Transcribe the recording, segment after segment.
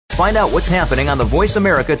Find out what's happening on the Voice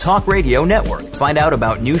America Talk Radio Network. Find out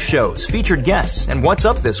about new shows, featured guests, and what's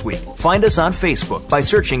up this week. Find us on Facebook by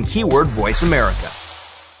searching keyword Voice America.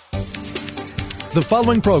 The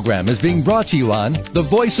following program is being brought to you on the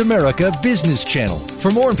Voice America Business Channel.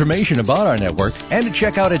 For more information about our network and to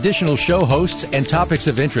check out additional show hosts and topics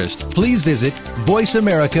of interest, please visit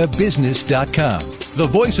voiceamericabusiness.com. The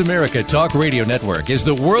Voice America Talk Radio Network is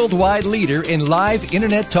the worldwide leader in live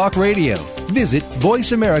Internet talk radio. Visit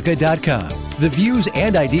voiceamerica.com. The views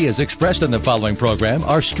and ideas expressed on the following program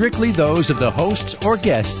are strictly those of the hosts or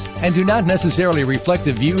guests and do not necessarily reflect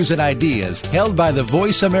the views and ideas held by the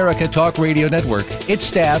Voice America Talk Radio Network, its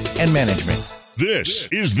staff, and management. This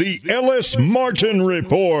is the Ellis Martin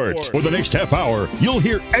Report. For the next half hour, you'll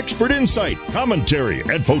hear expert insight, commentary,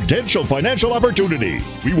 and potential financial opportunity.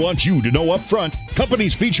 We want you to know up front,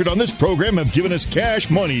 companies featured on this program have given us cash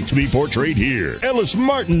money to be portrayed here. Ellis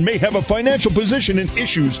Martin may have a financial position in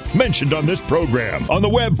issues mentioned on this program. On the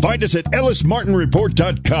web, find us at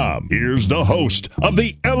ellismartinreport.com. Here's the host of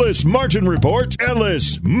the Ellis Martin Report,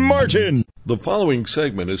 Ellis Martin. The following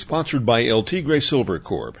segment is sponsored by LT Gray Silver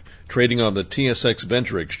Corp., trading on the TSX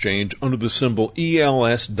Venture Exchange under the symbol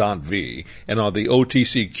ELS.V and on the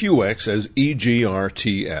OTCQX as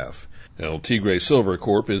EGRTF. LT Gray Silver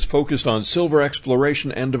Corp. is focused on silver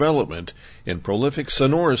exploration and development in prolific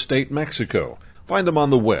Sonora State, Mexico. Find them on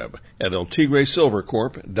the web at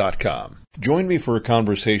ltgraysilvercorp.com. Join me for a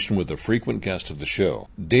conversation with a frequent guest of the show,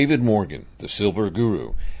 David Morgan, the Silver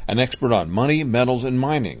Guru, an expert on money, metals, and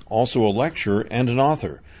mining, also a lecturer and an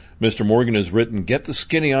author. Mr. Morgan has written Get the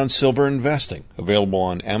Skinny on Silver Investing, available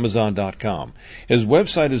on Amazon.com. His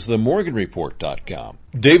website is themorganreport.com.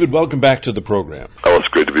 David, welcome back to the program. Oh, it's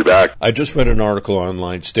great to be back. I just read an article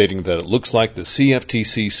online stating that it looks like the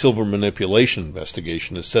CFTC silver manipulation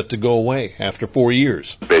investigation is set to go away after 4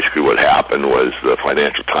 years. Basically what happened was the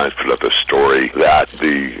Financial Times put up a story that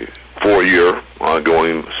the 4-year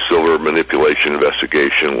ongoing silver manipulation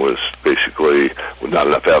investigation was basically not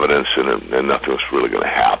enough evidence and nothing was really going to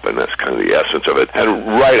happen. That's kind of the essence of it. And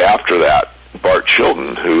right after that, Bart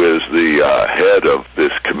Chilton, who is the head of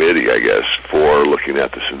this committee, I guess, for looking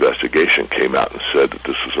at this investigation, came out and said that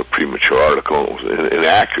this was a premature article and it was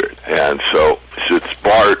inaccurate. And so, since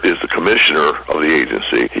Bart is the commissioner of the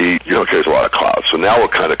agency, he carries a lot of clout. So now we're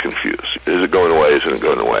kind of confused. Is it going away? Isn't it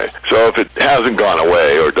going away? So if it hasn't gone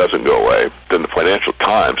away or doesn't go away, then the Financial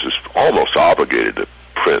Times is almost obligated to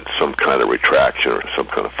print some kind of retraction or some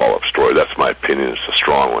kind of follow-up story. That's my opinion. It's a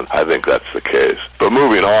strong one. I think that's the case. But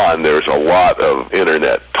moving on, there's a lot of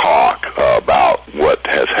Internet talk about what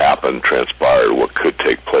has happened, transpired, what could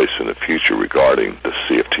take place in the future regarding the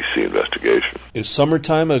CFTC investigation. Is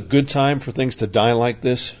summertime a good time for things to die like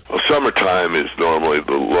this? Well, summertime is normally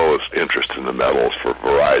the lowest interest in the metals for a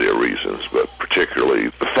variety of reasons, but particularly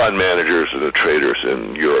the fund managers and the traders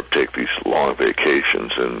in Europe take these long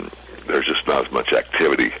vacations and there's just not as much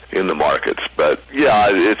activity in the markets. But, yeah,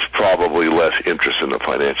 it's probably less interest in the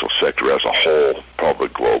financial sector as a whole, probably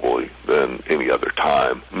globally, than any other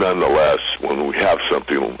time. Nonetheless, when we have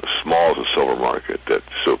something as small as a silver market that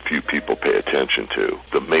so few people pay attention to,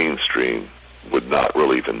 the mainstream would not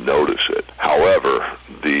really even notice it. However,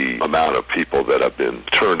 the amount of people that have been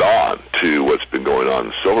turned on to what's been going on in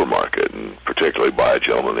the silver market, and particularly by a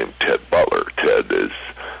gentleman named Ted Butler. Ted is,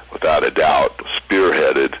 without a doubt,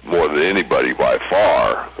 spearheaded more than anybody by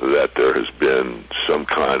far that there has been some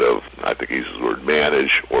kind of, I think he uses the word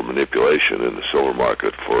manage or manipulation in the silver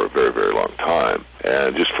market for a very, very long time.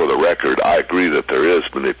 And just for the record, I agree that there is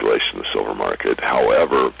manipulation in the silver market.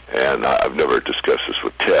 However, and I've never discussed this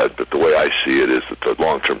with Ted, but the way I see it is that the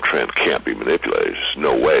long-term trend can't be manipulated. There's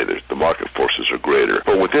no way. The market forces are greater.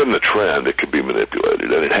 But within the trend, it can be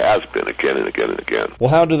manipulated, and it has been again and again and again.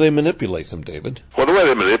 Well, how do they manipulate them, David? Well, the way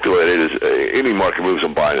they manipulate it is any market moves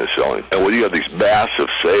on buying and selling. And when you have these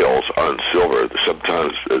massive sales on silver,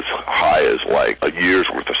 sometimes as high as like a year's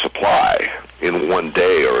worth of supply in one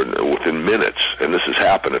day or within minutes, and this has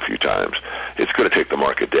happened a few times, it's going to take the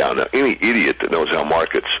market down. Now, any idiot that knows how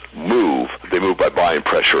markets move, they move by buying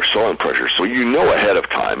pressure or selling pressure. So you know ahead of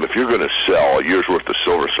time, if you're going to sell a year's worth of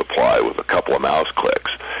silver supply with a couple of mouse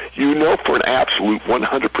clicks, you know for an absolute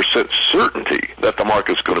 100% certainty that the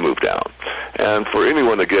market's going to move down. And for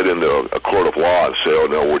anyone to get into a court of law and say, oh,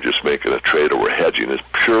 no, we're just making a trade or we're hedging is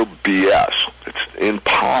pure BS. It's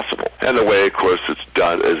impossible. And the way, of course, it's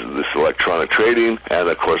done is this electronic trading, and,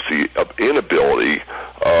 of course, the inability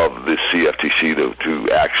of the CFTC to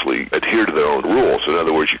actually adhere to their own rules. In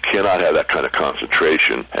other words, you cannot have that kind of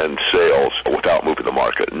concentration and sales without moving the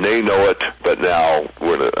market. And they know it, but now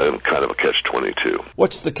we're in kind of a catch-22.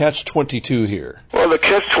 What's the catch-22 here? Well, the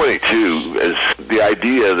catch-22 is the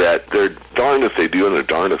idea that they're darned if they do and they're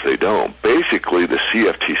darned if they don't. Basically, the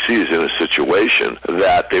CFTC is in a situation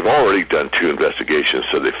that they've already done 2 investigations,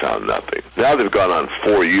 so they found nothing. Now they've gone on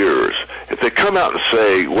 4 years. If they come out and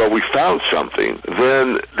say, well, we found something,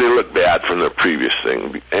 then they look bad from their previous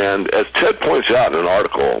thing. And as Ted points out in an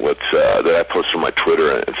article that I posted on my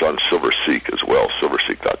Twitter, and it's on SilverSeek as well,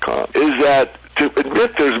 silverseek.com, is that to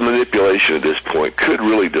admit there's manipulation at this point could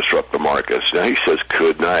really disrupt the markets. Now, he says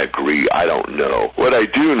could, and I agree. I don't know. What I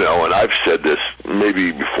do know, and I've said this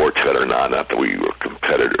maybe before Ted or not that we were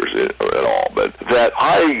competitors at all, but that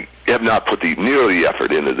I have not put nearly the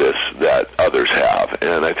effort into this that others have,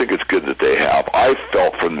 and I think it's good that they have. I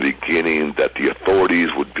felt from the beginning that the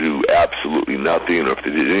authorities would do absolutely nothing, or if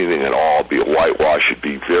they did anything at all, be a whitewash, it'd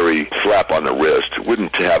be very slap on the wrist. It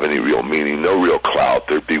wouldn't have any real meaning, no real clout.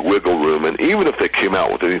 There'd be wiggle room, and even if they came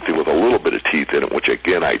out with anything with a little bit of teeth in it, which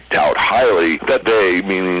again I doubt highly, that they,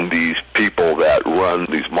 meaning these people that run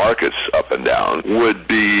these markets up and down, would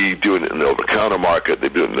be doing it in the over-the-counter market. They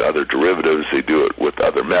do it in other derivatives. They do it with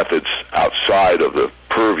other methods outside of the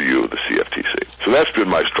purview of the CFTC. So that's been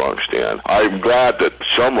my strong stand. I'm glad that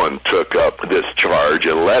someone took up this charge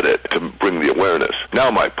and led it to bring the awareness.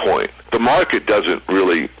 Now my point. The market doesn't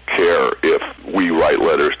really care if we write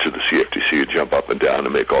letters to the CFTC and jump up and down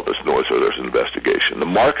and make all this noise or there's an investigation. The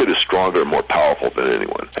market is stronger and more powerful than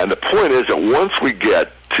anyone. And the point is that once we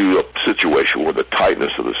get to a situation where the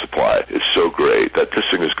tightness of the supply is so great that this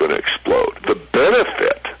thing is going to explode, the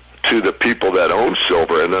benefit to the people that own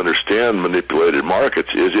silver and understand manipulated markets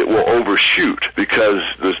is it will overshoot, because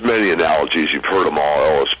there's many analogies. You've heard them all,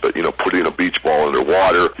 Ellis, but putting a beach ball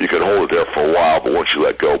underwater, you can hold it there for a while, but once you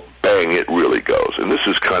let go, bang, it really goes. And this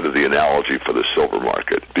is kind of the analogy for the silver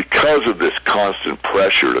market. Because of this constant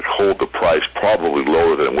pressure to hold the price probably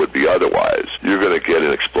lower than it would be otherwise, you're going to get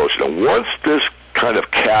an explosion. And once this kind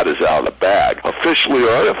of cat is out of the bag, officially or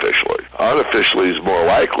unofficially. Unofficially is more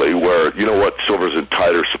likely where, silver's in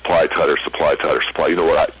tighter supply. You know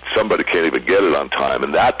what, somebody can't even get it on time,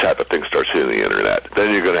 and that type of thing starts hitting the internet.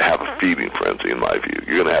 Then you're going to have a feeding frenzy, in my view.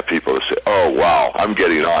 You're going to have people that say, oh, wow, I'm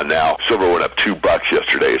getting on now. Silver went up $2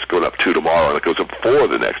 yesterday. It's going up 2 tomorrow, and it goes up 4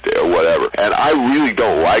 the next day or whatever. And I really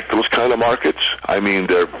don't like those kind of markets. I mean,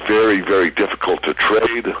 they're very, very difficult to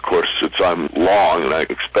trade. Of course, since I'm long and I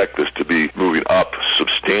expect this to be moving up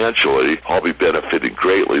substantially, I'll be benefiting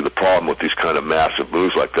greatly. The problem with these kind of massive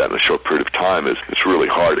moves like that in a short period of time is it's really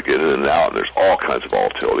hard to get in and out, and there's all kinds of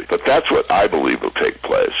volatility. But that's what I believe will take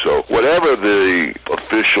place. So whatever the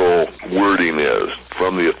official wording is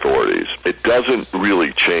from the authorities, it doesn't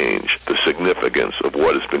really change the significance of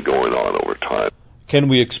what has been going on over time. Can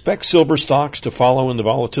we expect silver stocks to follow in the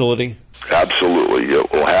volatility? Absolutely,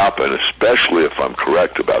 it will happen, especially if I'm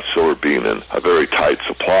correct about silver being in a very tight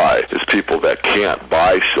supply, is people that can't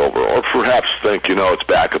buy silver, or perhaps think, it's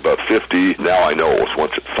back above 50. Now I know it was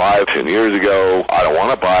once at 5, 10 years ago. I don't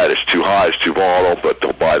want to buy it. It's too high. It's too volatile, but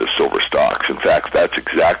they'll buy the silver stocks. In fact, that's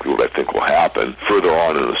exactly what I think will happen further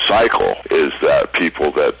on in the cycle, is that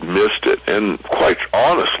people that missed it, and quite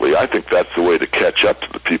honestly, I think that's the way to catch up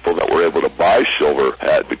to the people that were able to buy silver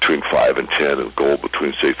at between 5 and 10 and gold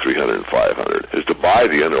between, say, 300 and 500, is to buy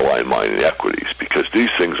the underlying mining equities, because these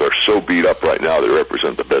things are so beat up right now. They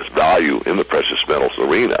represent the best value in the precious metals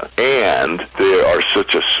arena, and they are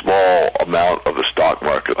such a small amount of the stock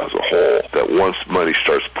market as a whole that once money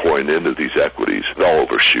starts pouring into these equities, they'll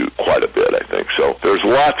overshoot quite a bit, I think. So there's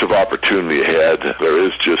lots of opportunity ahead. There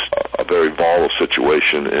is just a very volatile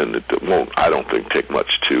situation, and it won't, I don't think, take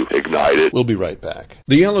much to ignite it. We'll be right back.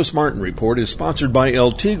 The Ellis Martin Report is sponsored by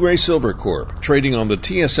El Tigre Silver Corp, trading on the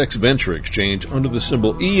TSX Venture Exchange under the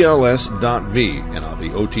symbol ELS.V and on the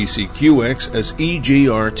OTCQX as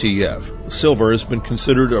EGRTF. Silver has been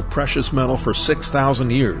considered a precious metal for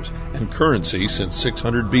 6,000 years and currency since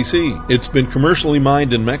 600 BC. It's been commercially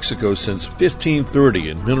mined in Mexico since 1530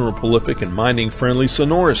 in mineral-prolific and mining-friendly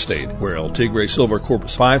Sonora State, where El Tigre Silver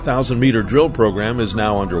Corp's 5,000-meter drill program is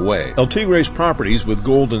now underway. El Tigre's properties with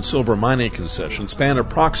gold and silver mining concessions span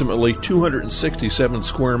approximately 267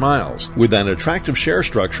 square miles. With an attractive share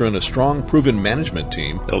structure and a strong, proven management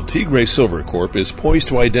team, El Tigre Silver Corp is poised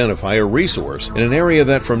to identify a resource in an area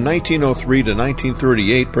that from 1903 1903 to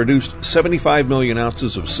 1938 produced 75 million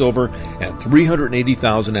ounces of silver and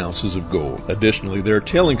 380,000 ounces of gold. Additionally, their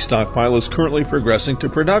tailing stockpile is currently progressing to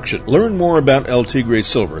production. Learn more about El Tigre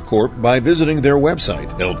Silver Corp by visiting their website,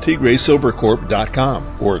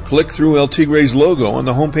 eltigresilvercorp.com, or click through El Tigre's logo on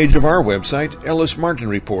the homepage of our website,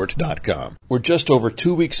 ellismartinreport.com. We're just over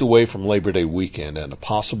 2 weeks away from Labor Day weekend and a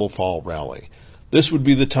possible fall rally. This would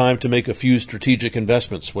be the time to make a few strategic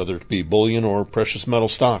investments, whether it be bullion or precious metal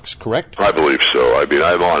stocks, correct? I believe so. I mean,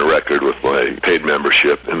 I'm on record with my paid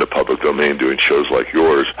membership in the public domain doing shows like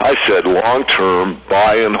yours. I said long-term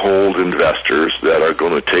buy and hold investors that are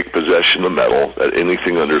going to take possession of metal, that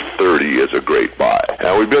anything under 30 is a great buy.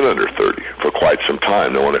 Now, we've been under 30 for quite some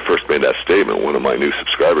time. Now, when I first made that statement, one of my new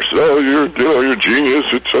subscribers said, you're a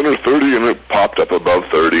genius. It's under 30, and it popped up above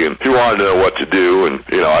 30, and he wanted to know what to do, and,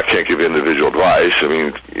 I can't give individual advice. I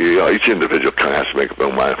mean, each individual kind of has to make up their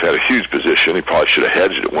own mind. If he had a huge position, he probably should have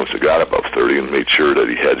hedged it once it got above 30 and made sure that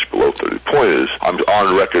he hedged below 30. The point is, I'm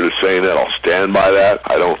on record as saying that. I'll stand by that.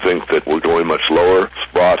 I don't think that we're going much lower.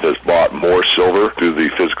 Sprott has bought more silver through the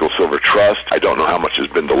Physical Silver Trust. I don't know how much has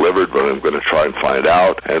been delivered, but I'm going to try and find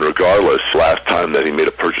out. And regardless, last time that he made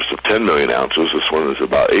a purchase of 10 million ounces, this one is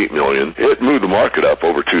about 8 million, it moved the market up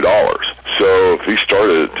over $2. So if he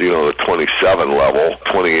started at, the 27 level,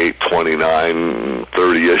 28, 29,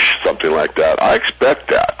 30-ish, something like that, I expect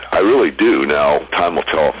that. I really do. Now, time will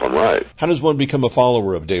tell if I'm right. How does one become a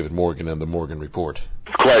follower of David Morgan and the Morgan Report?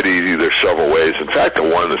 It's quite easy. There's several ways. In fact, the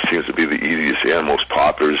one that seems to be the easiest and most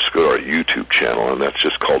popular is to go to our YouTube channel, and that's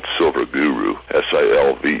just called Silver Guru,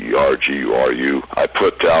 Silverguru. I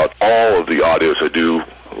put out all of the audios I do,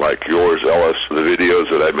 like yours, Ellis, the videos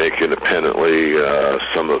that I make independently,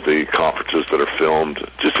 some of the conferences that are filmed,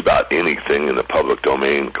 just about anything in the public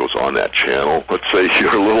domain goes on that channel. Let's say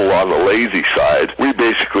you're a little on the lazy side, we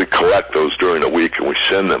basically collect those during the week and we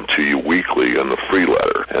send them to you weekly on the free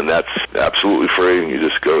letter. And that's absolutely free. You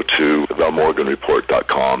just go to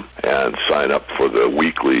themorganreport.com and sign up for the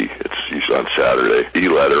weekly, it's usually on Saturday,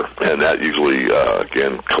 e-letter, and that usually,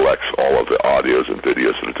 again, collects all of the audios and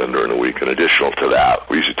videos that are done during the week. And additional to that,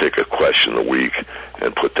 we usually take a question a week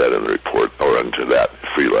and put that in the report or into that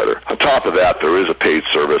free letter. On top of that, there is a paid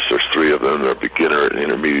service. There's 3 of them. They're beginner,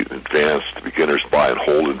 intermediate, and advanced. The beginners buy and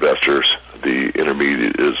hold investors. The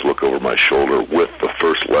intermediate is look over my shoulder with the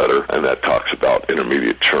first letter, and that talks about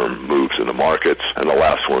intermediate term moves in the markets. And the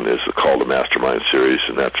last one is the Call to Mastermind series,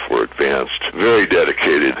 and that's for advanced, very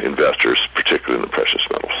dedicated investors, particularly in the precious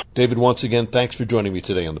metals. David, once again, thanks for joining me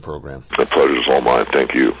today on the program. The pleasure is all mine.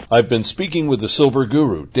 Thank you. I've been speaking with the Silver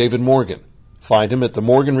Guru, David Morgan. Find him at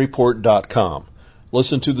themorganreport.com.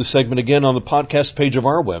 Listen to the segment again on the podcast page of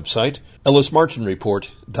our website,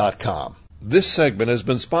 ellismartinreport.com. This segment has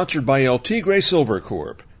been sponsored by El Tigre Silver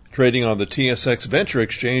Corp, trading on the TSX Venture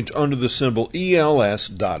Exchange under the symbol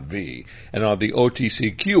ELS.V and on the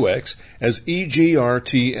OTCQX as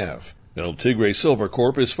EGRTF. El Tigre Silver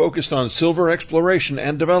Corp is focused on silver exploration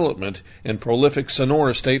and development in prolific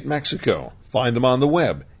Sonora State, Mexico. Find them on the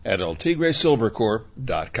web at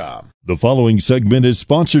eltigresilvercorp.com. The following segment is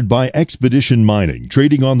sponsored by Expedition Mining,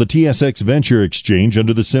 trading on the TSX Venture Exchange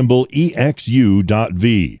under the symbol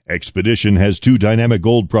EXU.V. Expedition has 2 dynamic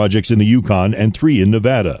gold projects in the Yukon and 3 in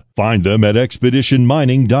Nevada. Find them at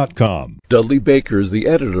expeditionmining.com. Dudley Baker is the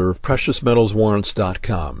editor of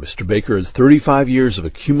PreciousMetalsWarrants.com. Mr. Baker has 35 years of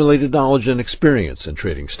accumulated knowledge and experience in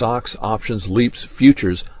trading stocks, options, leaps,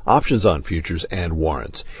 futures, options on futures, and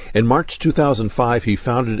warrants. In March 2005, he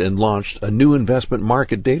founded and launched a new investment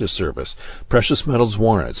market data service, Precious Metals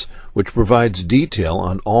Warrants, which provides detail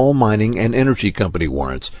on all mining and energy company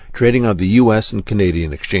warrants trading on the U.S. and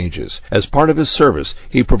Canadian exchanges. As part of his service,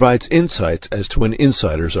 he provides insights as to when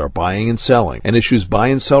insiders are buying and selling and issues buy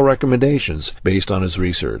and sell recommendations based on his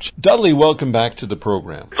research. Dudley, welcome back to the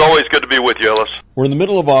program. It's always good to be with you, Ellis. We're in the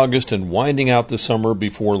middle of August and winding out the summer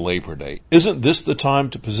before Labor Day. Isn't this the time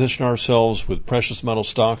to position ourselves with precious metal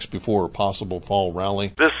stocks before a possible fall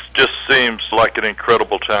rally? This just seems like an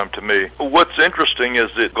incredible time to me. What's interesting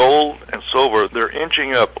is that gold and silver, they're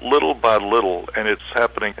inching up little by little, and it's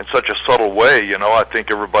happening in such a subtle way. I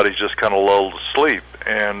think everybody's just kind of lulled to sleep.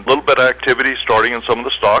 And a little bit of activity starting in some of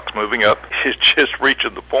the stocks, moving up. It's just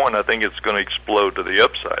reaching the point I think it's going to explode to the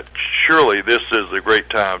upside. Surely this is a great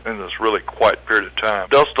time in this really quiet period of time.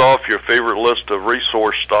 Dust off your favorite list of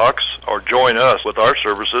resource stocks or join us with our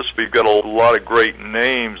services. We've got a lot of great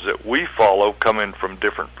names that we follow coming from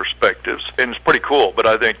different perspectives. And it's pretty cool, but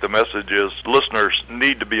I think the message is listeners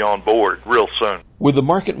need to be on board real soon. With the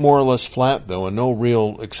market more or less flat, though, and no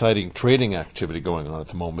real exciting trading activity going on at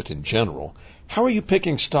the moment in general, how are you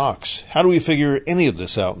picking stocks? How do we figure any of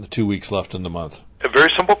this out in the 2 weeks left in the month? A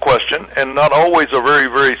very simple question, and not always a very,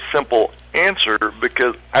 very simple answer,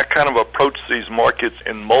 because I kind of approach these markets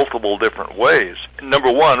in multiple different ways. Number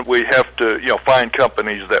one, we have to find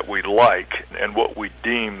companies that we like and what we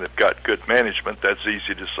deem that got good management. That's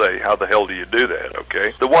easy to say. How the hell do you do that?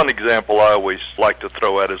 Okay. The one example I always like to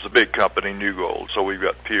throw out is a big company, New Gold. So we've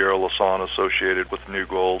got Pierre Lassonde associated with New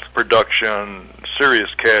Gold. Production,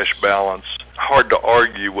 serious cash balance. Hard to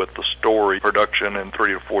argue with the story. Production in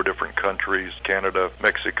 3 or 4 different countries: Canada,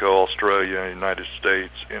 Mexico, Australia, United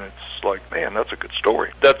States, and it's like, man, that's a good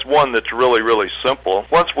story. That's one that's really, really simple.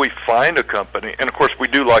 Once we find a company, and of course we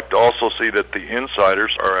do like to also see that the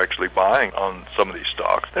insiders are actually buying on some of these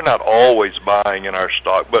stocks. They're not always buying in our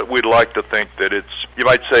stock, but we'd like to think that it's, you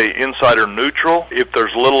might say, insider neutral. If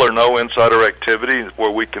there's little or no insider activity,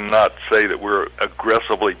 where we cannot say that we're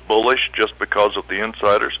aggressively bullish just because of the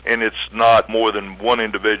insiders, and it's not more than one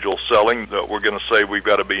individual selling, that we're going to say we've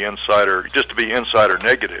got to be insider, just to be insider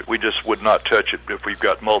negative. We just would not touch it if we've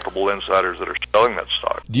got multiple insiders that are selling that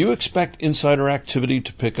stock. Do you expect insider activity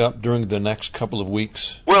to pick up during the next couple of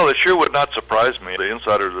weeks? Well, it sure would not surprise me. The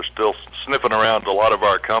insiders are still sniffing around a lot of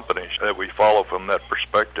our companies that we follow from that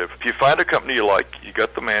perspective. If you find a company you like, you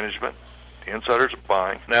got the management, the insiders are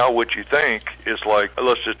buying. Now what you think is like,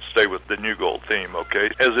 let's just stay with the New Gold theme, okay?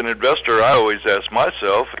 As an investor, I always ask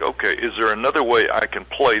myself, okay, is there another way I can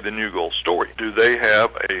play the New Gold story? Do they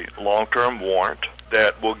have a long-term warrant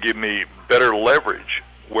that will give me better leverage,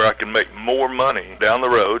 where I can make more money down the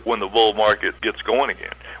road when the bull market gets going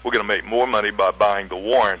again? We're going to make more money by buying the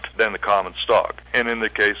warrant than the common stock. And in the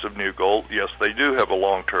case of New Gold, yes, they do have a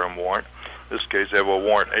long-term warrant. In this case, they have a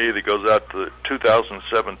warrant A that goes out to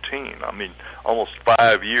 2017. I mean, almost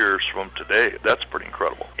 5 years from today. That's pretty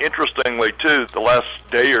incredible. Interestingly, too, the last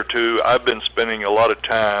day or two, I've been spending a lot of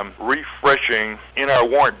time refreshing in our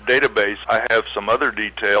warrant database. I have some other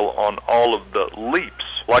detail on all of the leaps,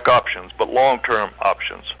 like options, but long-term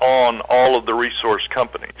options, on all of the resource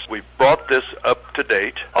companies. We've brought this up to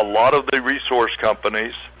date. A lot of the resource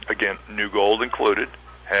companies, again, New Gold included,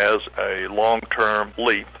 has a long-term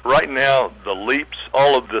leap. Right now, the leaps,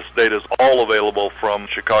 all of this data is all available from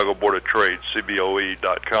Chicago Board of Trade,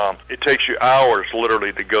 CBOE.com. It takes you hours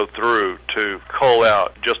literally to go through to cull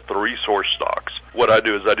out just the resource stocks. What I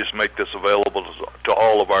do is I just make this available to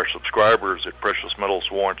all of our subscribers at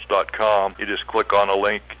preciousmetalswarrants.com. You just click on a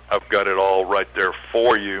link. I've got it all right there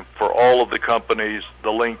for you. For all of the companies,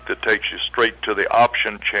 the link that takes you straight to the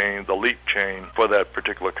option chain, the leap chain for that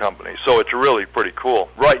particular company. So it's really pretty cool.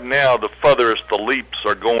 Right now, the furthest the leaps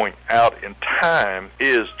are going out in time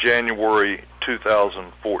is January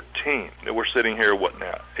 2014. We're sitting here, what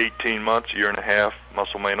now, 18 months, year and a half,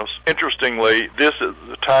 muscle menos. Interestingly, this is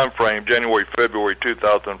the time frame, January, February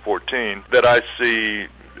 2014, that I see,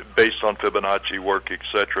 based on Fibonacci work,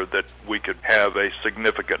 etc., that we could have a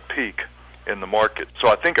significant peak in the market. So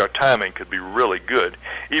I think our timing could be really good,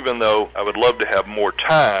 even though I would love to have more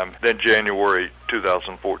time than January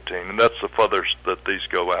 2014, and that's the furthest that these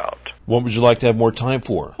go out. What would you like to have more time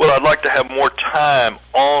for? Well, I'd like to have more time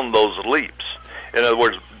on those leaps. In other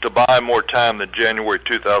words, to buy more time than January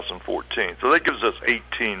 2014. So that gives us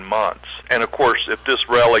 18 months. And of course, if this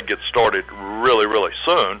rally gets started really, really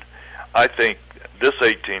soon, I think this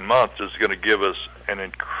 18 months is going to give us an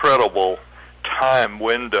incredible time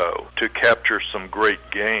window to capture some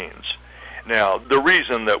great gains. Now, the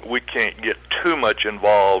reason that we can't get too much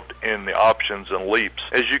involved in the options and leaps,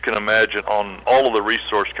 as you can imagine, on all of the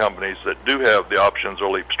resource companies that do have the options or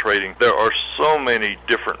leaps trading, there are so many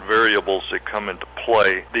different variables that come into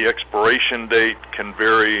play. The expiration date can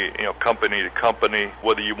vary, company to company,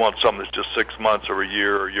 whether you want something that's just 6 months or a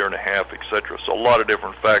year and a half, etc. So a lot of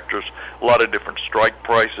different factors, a lot of different strike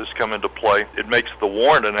prices come into play. It makes the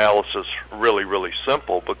warrant analysis really, really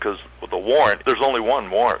simple, because with a warrant, there's only one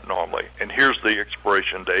warrant normally, and here's the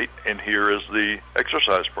expiration date, and here is the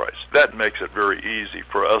exercise price. That makes it very easy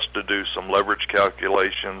for us to do some leverage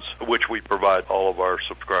calculations, which we provide all of our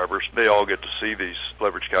subscribers. They all get to see these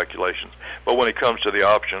leverage calculations. But when it comes to the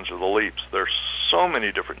options or the leaps, there's so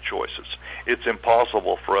many different choices. It's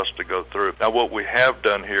impossible for us to go through. Now, what we have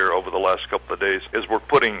done here over the last couple of days is we're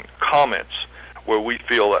putting comments where we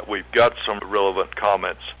feel that we've got some relevant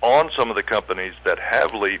comments on some of the companies that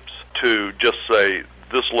have leaps, to just say,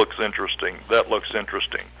 this looks interesting, that looks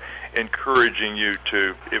interesting, encouraging you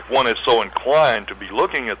to, if one is so inclined to be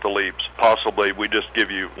looking at the leaps, possibly we just give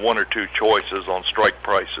you one or two choices on strike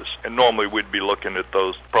prices. And normally we'd be looking at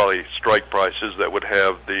those probably strike prices that would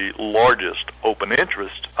have the largest open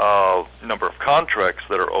interest number of contracts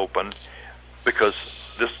that are open, because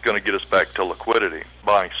this is going to get us back to liquidity.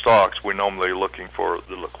 buying stocks, we're normally looking for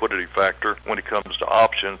the liquidity factor. When it comes to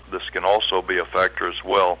options, this can also be a factor as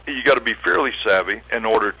well. You got to be fairly savvy in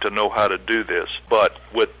order to know how to do this, but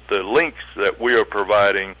with the links that we are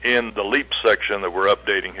providing in the LEAP section that we're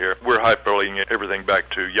updating here, we're hyperlinking everything back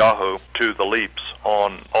to Yahoo, to the LEAPs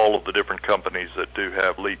on all of the different companies that do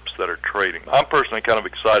have LEAPs that are trading. I'm personally kind of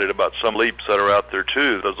excited about some LEAPs that are out there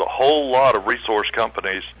too. There's a whole lot of resource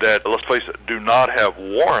companies that, let's face it, do not have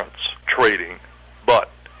warrants trading,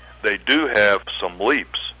 but they do have some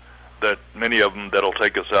LEAPs, that many of them that'll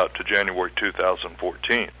take us out to January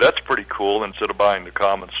 2014. That's pretty cool. Instead of buying the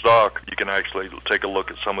common stock, you can actually take a look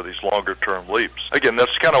at some of these longer-term LEAPs. Again,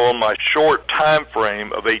 that's kind of on my short time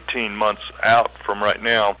frame of 18 months out from right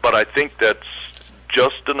now, but I think that's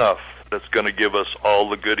just enough that's going to give us all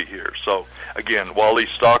the goodie here. So, again, while these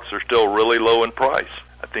stocks are still really low in price,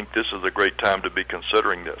 I think this is a great time to be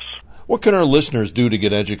considering this. What can our listeners do to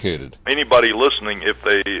get educated? Anybody listening, if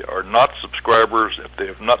they are not subscribers, if they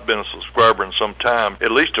have not been a subscriber in some time,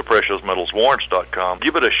 at least to preciousmetallswarrants.com,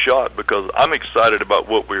 give it a shot, because I'm excited about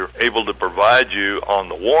what we're able to provide you on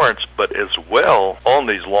the warrants, but as well on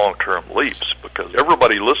these long-term LEAPs, because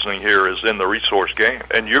everybody listening here is in the resource game,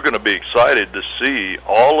 and you're going to be excited to see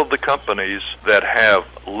all of the companies that have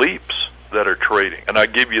LEAPs that are trading. And I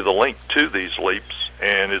give you the link to these LEAPs,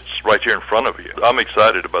 and it's right here in front of you. I'm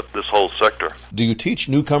excited about this whole sector. Do you teach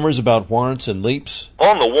newcomers about warrants and LEAPs?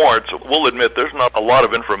 On the warrants, we'll admit there's not a lot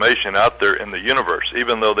of information out there in the universe,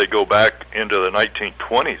 even though they go back into the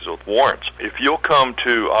 1920s with warrants. If you'll come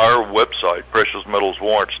to our website,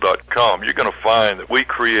 preciousmetallswarrants.com, you're going to find that we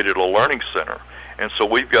created a learning center. And so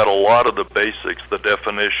we've got a lot of the basics, the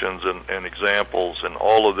definitions and examples and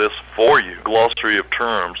all of this for you, glossary of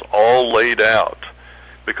terms, all laid out.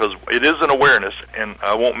 Because it is an awareness, and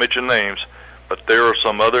I won't mention names, but there are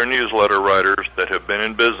some other newsletter writers that have been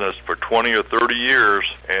in business for 20 or 30 years,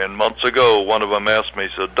 and months ago one of them asked me,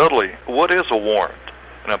 he said, "Dudley, what is a warrant?"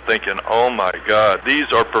 And I'm thinking, oh my God,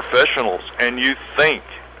 these are professionals, and you think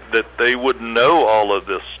that they would know all of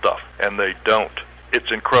this stuff, and they don't. It's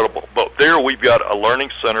incredible. But there we've got a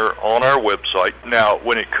learning center on our website. Now,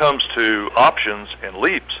 when it comes to options and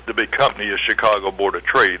LEAPs, the big company is Chicago Board of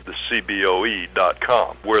Trade, the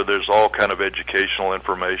CBOE.com, where there's all kind of educational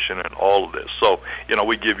information and all of this. So,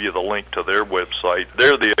 we give you the link to their website.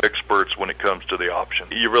 They're the experts when it comes to the option.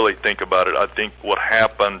 You really think about it, I think what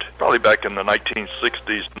happened probably back in the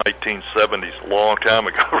 1960s, 1970s, a long time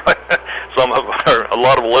ago, right? A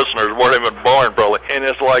lot of listeners weren't even born probably. And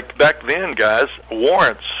it's like back then, guys,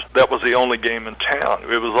 warrants, that was the only game in town.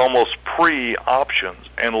 It was almost pre-options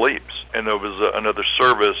and LEAPs. And there was another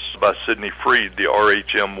service by Sidney Freed, the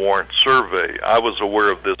RHM Warrant Survey. I was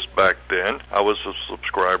aware of this back then. I was a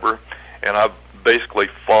subscriber, and I basically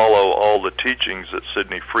follow all the teachings that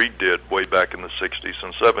Sidney Freed did way back in the 60s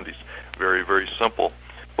and 70s. Very, very simple.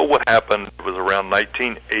 But what happened was around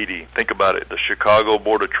 1980. Think about it. The Chicago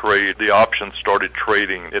Board of Trade, the options started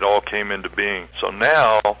trading. It all came into being. So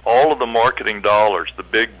now, all of the marketing dollars, the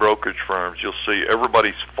big brokerage firms, you'll see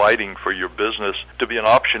everybody's fighting for your business to be an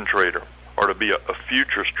option trader or to be a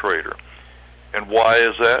futures trader. And why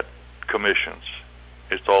is that? Commissions.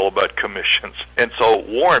 It's all about commissions. And so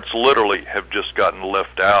warrants literally have just gotten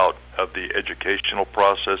left out of the educational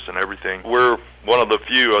process and everything. We're one of the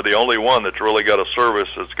few, or the only one, that's really got a service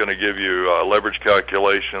that's going to give you leverage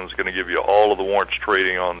calculations, going to give you all of the warrants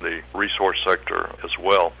trading on the resource sector as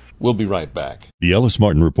well. We'll be right back. The Ellis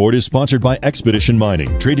Martin Report is sponsored by Expedition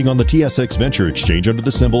Mining, trading on the TSX Venture Exchange under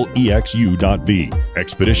the symbol EXU.V.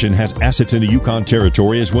 Expedition has assets in the Yukon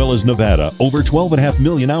Territory as well as Nevada. Over 12.5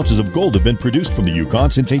 million ounces of gold have been produced from the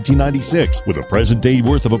Yukon since 1896, with a present-day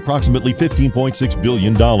worth of approximately $15.6 billion,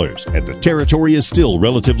 and the territory is still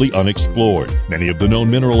relatively unexplored. Many of the known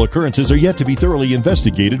mineral occurrences are yet to be thoroughly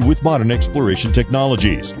investigated with modern exploration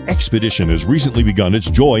technologies. Expedition has recently begun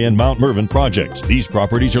its Joy and Mount Mervyn projects. These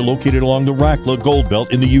properties are located along the Rackla Gold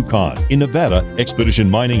Belt in the Yukon. In Nevada, Expedition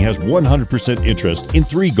Mining has 100% interest in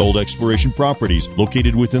 3 gold exploration properties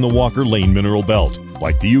located within the Walker Lane Mineral Belt.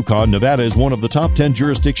 Like the Yukon, Nevada is one of the top 10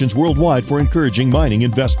 jurisdictions worldwide for encouraging mining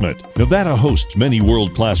investment. Nevada hosts many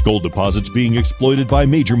world-class gold deposits being exploited by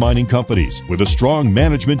major mining companies. With a strong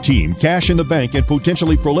management team, cash in the bank, and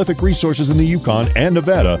potentially prolific resources in the Yukon and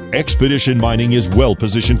Nevada, Expedition Mining is well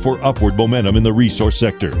positioned for upward momentum in the resource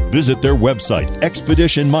sector. Visit their website,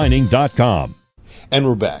 expeditionmining.com. And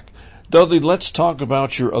we're back. Dudley, let's talk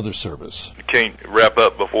about your other service. I can't wrap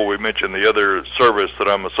up before we mention the other service that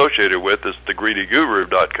I'm associated with is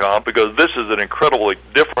thegreedyguru.com, because this is an incredibly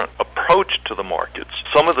different approach approach to the markets.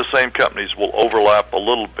 Some of the same companies will overlap a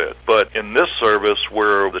little bit, but in this service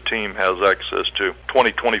where the team has access to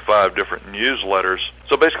 25 different newsletters,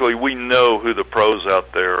 so basically we know who the pros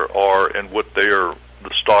out there are and what the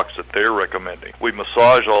stocks that they're recommending. We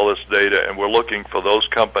massage all this data, and we're looking for those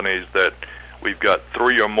companies that we've got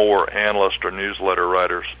 3 or more analyst or newsletter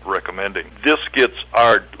writers recommending. This gets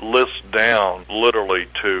our list down literally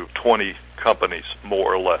to 20 companies,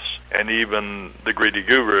 more or less. And even the Greedy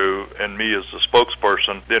Guru and me as the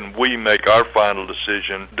spokesperson, then we make our final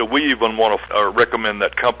decision. Do we even want to recommend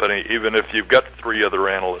that company, even if you've got 3 other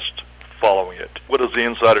analysts following it? What does the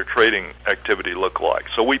insider trading activity look like?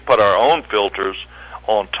 So we put our own filters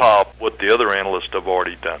on top what the other analysts have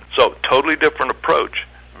already done. So totally different approach.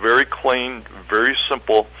 Very clean, very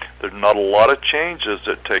simple. There's not a lot of changes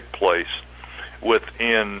that take place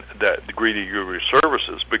within the Greedy Guru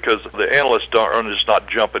services, because the analysts are just not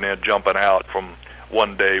jumping in, jumping out from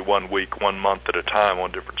one day, 1 week, 1 month at a time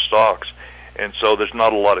on different stocks. And so there's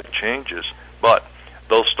not a lot of changes. But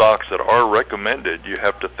those stocks that are recommended, you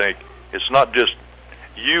have to think, it's not just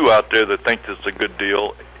you out there that think it's a good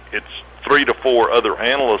deal. It's 3 to 4 other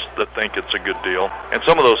analysts that think it's a good deal. And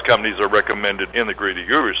some of those companies are recommended in the Greedy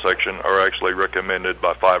Guru section are actually recommended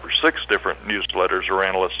by 5 or 6 different newsletters or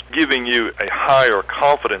analysts, giving you a higher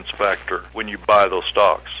confidence factor when you buy those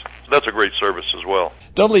stocks. So that's a great service as well.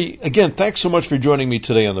 Dudley, again, thanks so much for joining me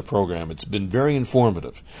today on the program. It's been very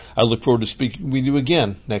informative. I look forward to speaking with you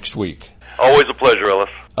again next week. Always a pleasure,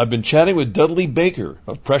 Ellis. I've been chatting with Dudley Baker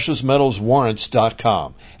of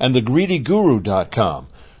PreciousMetalsWarrants.com and TheGreedyGuru.com.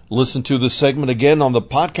 Listen to this segment again on the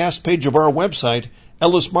podcast page of our website,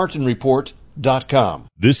 EllisMartinReport.com.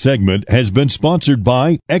 This segment has been sponsored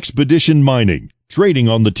by Expedition Mining, trading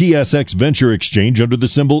on the TSX Venture Exchange under the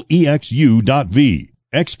symbol EXU.V.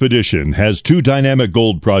 Expedition has 2 dynamic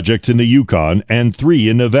gold projects in the Yukon and 3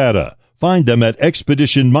 in Nevada. Find them at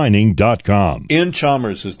expeditionmining.com. Ian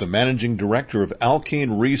Chalmers is the managing director of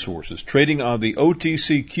Alkane Resources, trading on the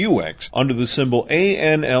OTCQX under the symbol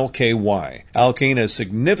ANLKY. Alkane has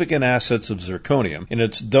significant assets of zirconium in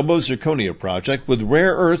its Dubbo Zirconia project, with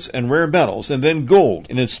rare earths and rare metals, and then gold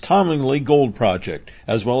in its Tomingley Gold project,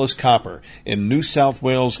 as well as copper in New South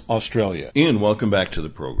Wales, Australia. Ian, welcome back to the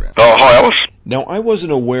program. Oh, hi, Ellis. Now, I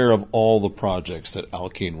wasn't aware of all the projects that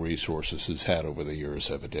Alkane Resources has had over the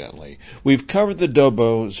years, evidently. We've covered the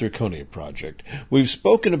Dubbo Zirconia project. We've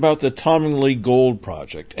spoken about the Tomingley Gold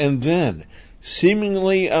project. And then,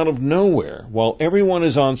 seemingly out of nowhere, while everyone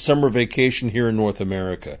is on summer vacation here in North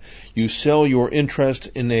America, you sell your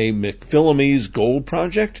interest in a McPhillamys Gold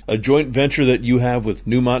project, a joint venture that you have with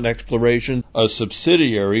Newmont Exploration, a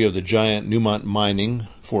subsidiary of the giant Newmont Mining,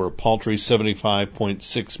 for a paltry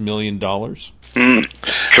 $75.6 million?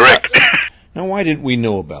 Correct. Now, why didn't we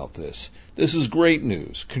know about this? This is great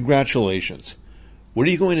news. Congratulations. What are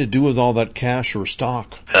you going to do with all that cash or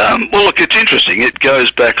stock? Well, look, it's interesting. It goes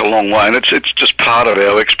back a long way, and it's just part of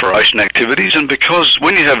our exploration activities. And because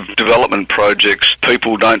when you have development projects,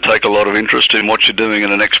 people don't take a lot of interest in what you're doing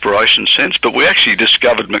in an exploration sense. But we actually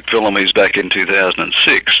discovered McPhillamys back in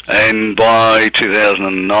 2006, and by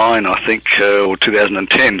 2009, I think, or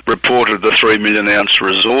 2010, reported the 3 million ounce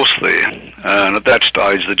resource there. And at that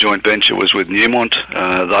stage, the joint venture was with Newmont.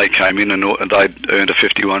 They came in and they earned a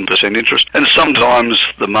 51% interest. And sometimes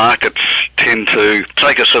the markets tend to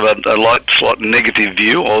take a sort of a slight negative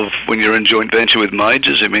view of when you're in joint venture with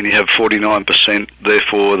majors. I mean, you have 49%,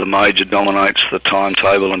 therefore the major dominates the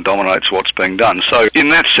timetable and dominates what's being done. So in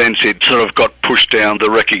that sense, it sort of got pushed down the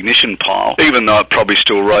recognition pile, even though it probably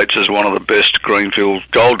still rates as one of the best greenfield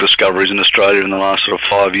gold discoveries in Australia in the last sort of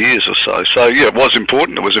 5 years or so. So yeah, it was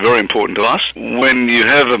important. It was very important to us. When you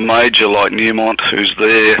have a major like Newmont who's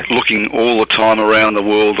there looking all the time around the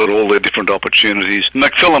world at all their different opportunities,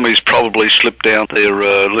 McPhillamys probably slipped down their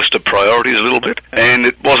list of priorities a little bit, and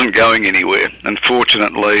it wasn't going anywhere.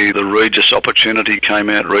 Unfortunately, the Regis opportunity came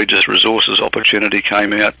out, Regis Resources opportunity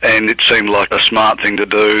came out, and it seemed like a smart thing to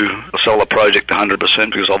do, sell the project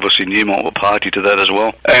 100%, because obviously Newmont were party to that as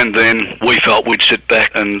well. And then we felt we'd sit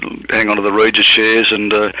back and hang on to the Regis shares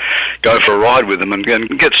and go for a ride with them and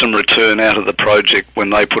get some return out of the project when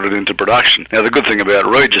they put it into production. Now, the good thing about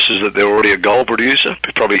Regis is that they're already a gold producer,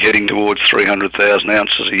 probably heading towards 300,000 100,000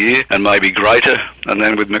 ounces a year and maybe greater. And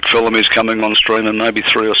then with McPhillamys coming on stream in maybe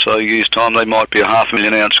 3 or so years' time, they might be a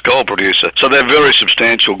 500,000 ounce gold producer. So they're a very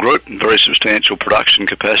substantial group, very substantial production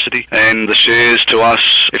capacity. And the shares to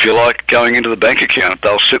us, if you like, going into the bank account,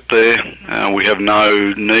 they'll sit there. We have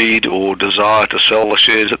no need or desire to sell the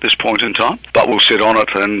shares at this point in time, but we'll sit on it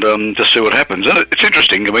and just see what happens. And it's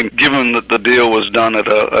interesting, I mean, given that the deal was done at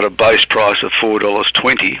a base price of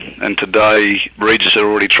 $4.20, and today Regis are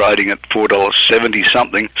already trading at $4.70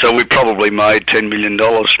 something, so we probably made $10 million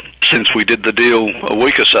since we did the deal a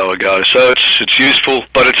week or so ago. So it's useful,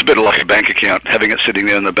 but it's a bit like a bank account, having it sitting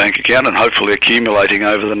there in the bank account and hopefully accumulating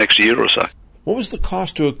over the next year or so. What was the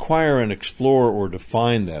cost to acquire and explore or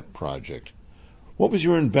define that project? What was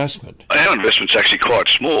your investment? Our investment's actually quite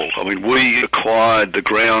small. I mean, we acquired the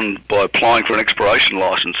ground by applying for an exploration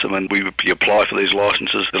licence. I mean, you apply for these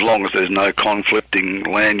licences as long as there's no conflicting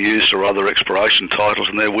land use or other exploration titles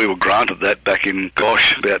in there. We were granted that back in,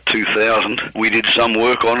 about 2000. We did some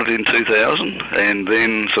work on it in 2000 and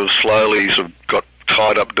then sort of slowly got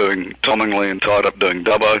tied up doing Tomingley and tied up doing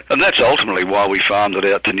Dubbo, and that's ultimately why we farmed it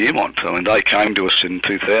out to Newmont. I mean, they came to us in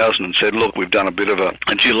 2000 and said, look, we've done a bit of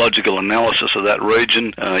a geological analysis of that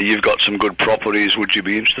region, you've got some good properties, would you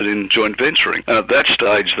be interested in joint venturing? And at that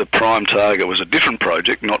stage, the prime target was a different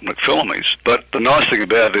project, not McPhillamys. But the nice thing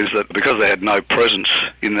about it is that because they had no presence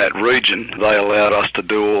in that region, they allowed us to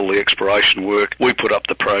do all the exploration work. We put up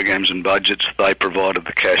the programs and budgets, they provided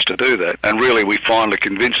the cash to do that. And really, we finally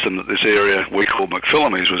convinced them that this area we call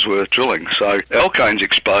McPhillamys was worth drilling. So Alkane's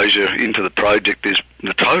exposure into the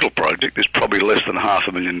total project is probably less than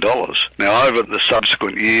 $500,000. Now, over the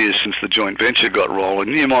subsequent years since the joint venture got rolling,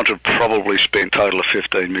 Newmont have probably spent a total of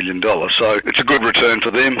 $15 million. So it's a good return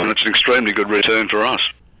for them, and it's an extremely good return for us.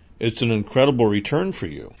 It's an incredible return for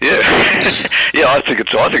you. Yeah, yeah, I think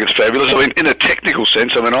it's fabulous. I mean, in a technical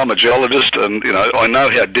sense, I mean, I'm a geologist, and I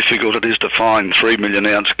know how difficult it is to find 3 million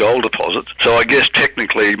ounce gold deposits. So I guess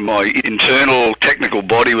technically, my internal technical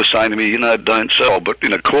body was saying to me, don't sell. But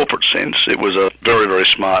in a corporate sense, it was a very, very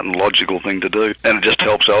smart and logical thing to do, and it just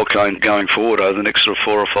helps Alkane going forward over the next 4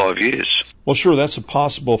 or 5 years. Well, sure, that's a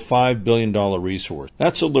possible $5 billion resource.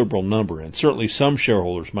 That's a liberal number, and certainly some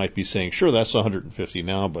shareholders might be saying, sure, that's 150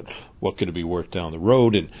 now, but what could it be worth down the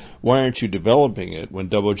road, and why aren't you developing it when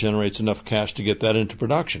Dubbo generates enough cash to get that into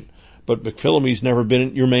production? But McPhillamys never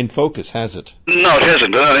been your main focus, has it? No, it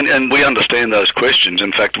hasn't, and we understand those questions.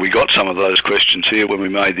 In fact, we got some of those questions here when we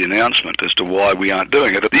made the announcement as to why we aren't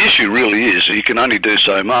doing it. The issue really is you can only do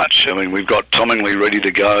so much. I mean, we've got Tomingley ready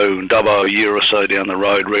to go and Dubbo a year or so down the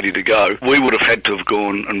road ready to go. We would have had to have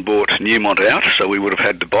gone and bought Newmont out, so we would have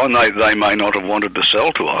had to buy. They may not have wanted to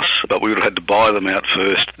sell to us, but we would have had to buy them out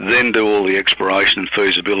first, then do all the exploration and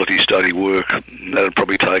feasibility study work. That would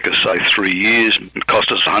probably take us, say, 3 years. It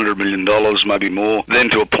cost us $100 million, maybe more. Then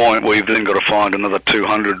to a point where we've then got to find another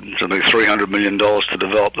 $200, something $300 million to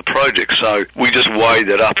develop the project. So we just weighed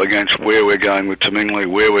that up against where we're going with Tomingley,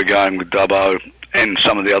 where we're going with Dubbo, and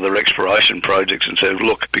some of the other exploration projects, and said,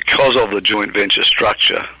 look, because of the joint venture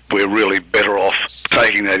structure, we're really better off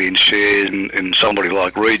taking that in shares in somebody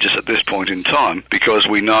like Regis at this point in time, because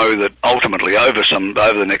we know that ultimately over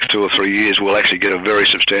the next 2 or 3 years we'll actually get a very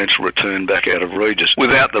substantial return back out of Regis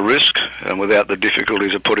without the risk and without the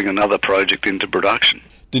difficulties of putting another project into production.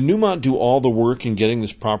 Did Newmont do all the work in getting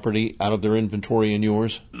this property out of their inventory and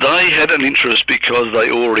yours? They had an interest because they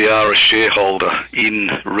already are a shareholder in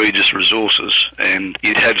Regis Resources, and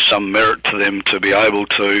it had some merit to them to be able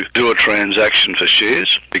to do a transaction for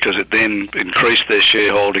shares, because it then increased their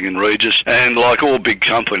shareholding in Regis. And like all big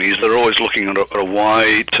companies, they're always looking at a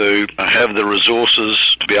way to have the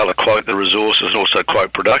resources, to be able to quote the resources and also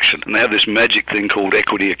quote production. And they have this magic thing called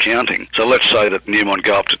equity accounting. So let's say that Newmont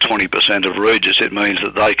go up to 20% of Regis. It means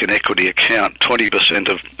that they can equity account 20%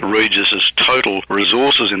 of Regis's total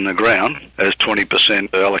resources in the ground as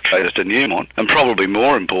 20% allocated to Newmont. And probably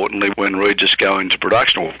more importantly, when Regis go into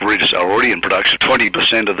production, or Regis are already in production,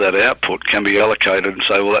 20% of that output can be allocated and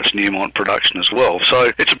say, well, that's Newmont production as well.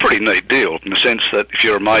 So it's a pretty neat deal in the sense that if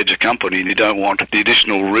you're a major company and you don't want the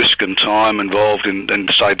additional risk and time involved in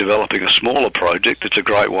say, developing a smaller project, it's a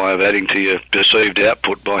great way of adding to your perceived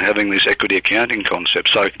output by having this equity accounting concept.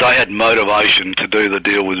 So they had motivation to do the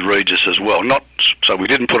deal with Regis as well. Not developments. So we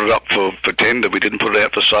didn't put it up for tender, we didn't put it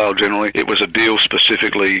out for sale generally. It was a deal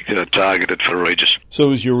specifically targeted for Regis.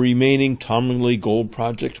 So is your remaining Tomingley Gold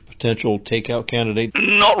project a potential takeout candidate?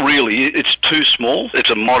 Not really. It's too small. It's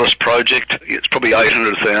a modest project. It's probably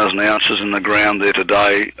 800,000 ounces in the ground there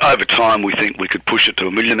today. Over time, we think we could push it to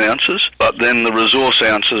 1 million ounces, but then the resource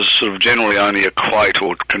ounces sort of generally only equate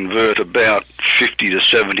or convert about 50 to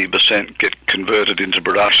 70% get converted into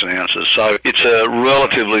production ounces. So it's a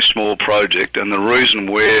relatively small project, and the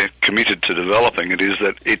reason we're committed to developing it is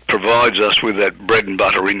that it provides us with that bread and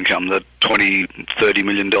butter income, that $20, $30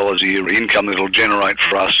 million a year income that it'll generate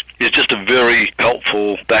for us. It's just a very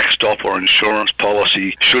helpful backstop or insurance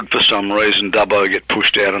policy should for some reason Dubbo get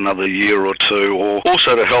pushed out another year or two, or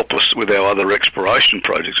also to help us with our other exploration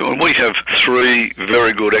projects. And we have 3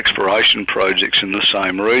 very good exploration projects in the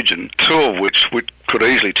same region, 2 of which could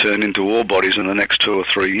easily turn into ore bodies in the next 2 or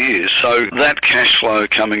 3 years. So that cash flow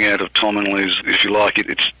coming out of Tomingley's, if you like,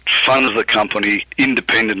 it funds the company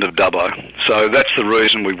independent of Dubbo. So that's the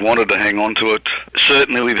reason we've wanted to hang on to it.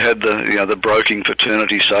 Certainly we've had the broking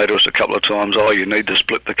fraternity say to us a couple of times, you need to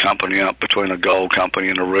split the company up between a gold company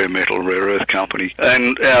and a rare earth company.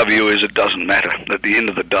 And our view is it doesn't matter. At the end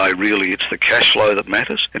of the day, really, it's the cash flow that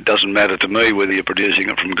matters. It doesn't matter to me whether you're producing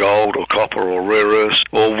it from gold or copper or rare earths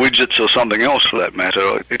or widgets or something else for that matter.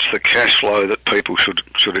 It's the cash flow that people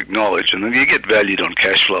should acknowledge. And then you get valued on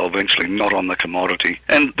cash flow eventually, not on the commodity.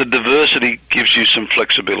 And the diversity gives you some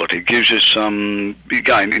flexibility, gives you some,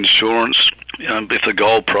 again, insurance. If the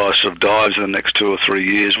gold price sort of dives in the next 2 or 3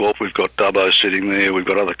 years, well, we've got Dubbo sitting there, we've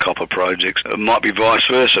got other copper projects. It might be vice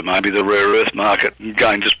versa. Maybe the rare earth market,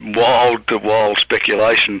 again, just wild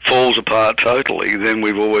speculation falls apart totally. Then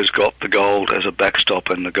we've always got the gold as a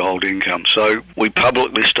backstop and the gold income. So we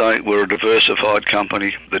publicly state we're a diversified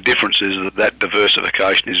company. The difference is that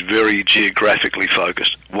diversification is very geographically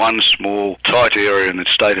focused. One small, tight area in the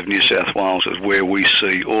state of New South Wales is where we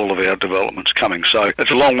see all of our developments coming. So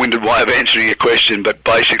it's a long-winded way of answering your question, but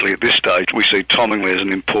basically at this stage we see Tomingley as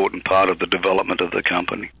an important part of the development of the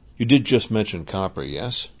company. You did just mention copper,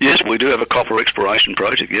 yes? Yes, we do have a copper exploration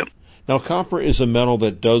project, yep. Now, copper is a metal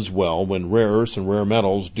that does well when rare earths and rare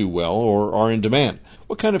metals do well or are in demand.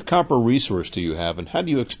 What kind of copper resource do you have, and how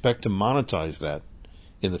do you expect to monetize that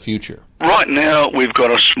in the future? Right now, we've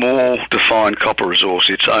got a small defined copper resource.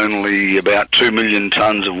 It's only about 2 million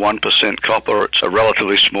tonnes of 1% copper. It's a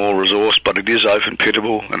relatively small resource, but it is open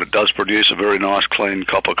pittable, and it does produce a very nice, clean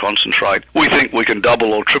copper concentrate. We think we can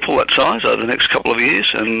double or triple that size over the next couple of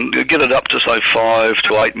years and get it up to, say, 5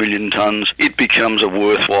 to 8 million tonnes. It becomes a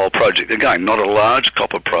worthwhile project. Again, not a large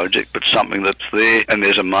copper project, but something that's there, and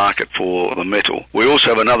there's a market for the metal. We also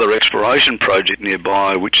have another exploration project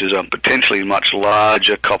nearby, which is a potentially much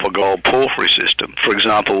larger copper-gold porphyry system. For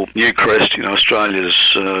example, Newcrest, Australia's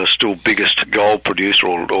still biggest gold producer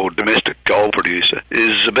or domestic gold producer,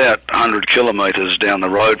 is about 100 kilometres down the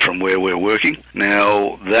road from where we're working.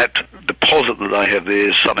 Now, that deposit that they have there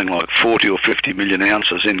is something like 40 or 50 million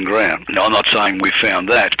ounces in ground. Now, I'm not saying we found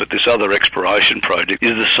that, but this other exploration project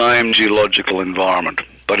is the same geological environment.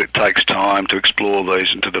 But it takes time to explore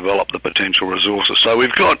these and to develop the potential resources. So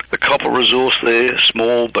we've got the copper resource there,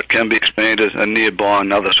 small but can be expanded, and nearby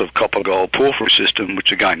another sort of copper-gold porphyry system,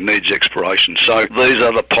 which again needs exploration. So these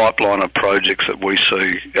are the pipeline of projects that we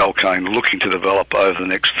see Alkane looking to develop over the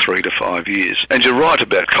next 3 to 5 years. And you're right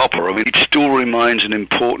about copper. I mean, it still remains an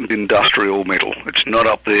important industrial metal. It's not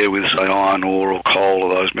up there with, say, iron ore or coal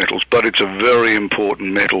or those metals, but it's a very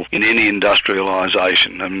important metal in any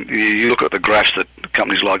industrialisation. And you look at the graphs that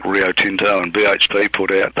companies like Rio Tinto and BHP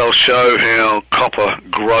put out, they'll show how copper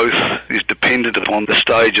growth is dependent upon the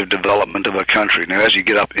stage of development of a country. Now, as you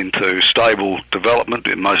get up into stable development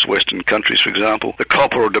in most Western countries, for example, the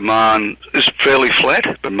copper demand is fairly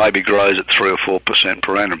flat, but maybe grows at 3 or 4%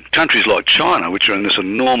 per annum. Countries like China, which are in this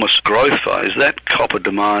enormous growth phase, that copper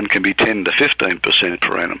demand can be 10 to 15%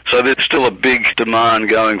 per annum. So there's still a big demand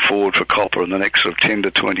going forward for copper in the next sort of 10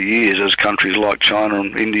 to 20 years as countries like China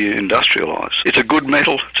and India industrialise. It's a good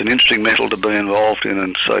metal. It's an interesting metal to be involved in,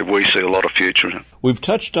 and so we see a lot of future in it. We've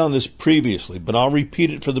touched on this previously, but I'll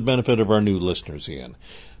repeat it for the benefit of our new listeners, Ian.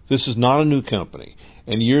 This is not a new company,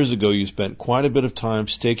 and years ago you spent quite a bit of time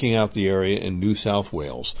staking out the area in New South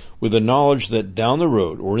Wales with the knowledge that down the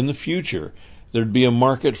road or in the future there'd be a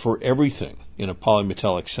market for everything in a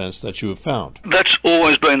polymetallic sense that you have found. That's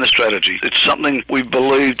always been the strategy. It's something we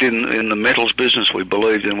believed in the metals business. We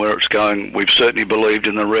believed in where it's going. We've certainly believed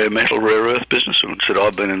in the rare earth business. And said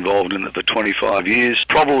I've been involved in it for 25 years.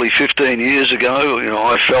 Probably 15 years ago,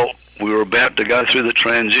 I felt we were about to go through the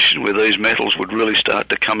transition where these metals would really start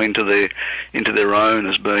to come into their own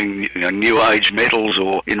as being new age metals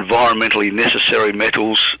or environmentally necessary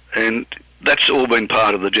metals, and that's all been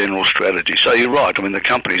part of the general strategy. So you're right. I mean, the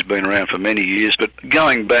company's been around for many years, but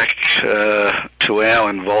going back to our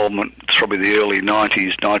involvement, it's probably the early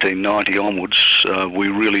 90s, 1990 onwards, we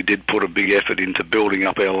really did put a big effort into building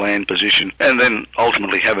up our land position and then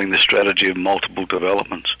ultimately having the strategy of multiple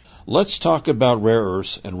developments. Let's talk about rare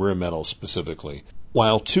earths and rare metals specifically.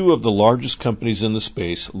 While two of the largest companies in the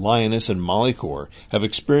space, Lynas and Molycorp, have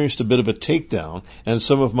experienced a bit of a takedown, and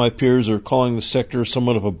some of my peers are calling the sector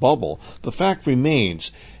somewhat of a bubble, the fact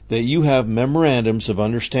remains that you have memorandums of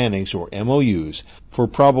understandings, or MOUs, for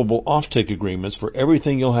probable offtake agreements for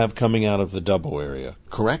everything you'll have coming out of the Dubbo area,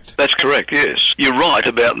 correct? That's correct, yes. You're right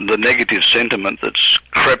about the negative sentiment that's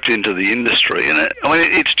crept into the industry, and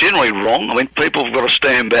it's generally wrong. I mean, people have got to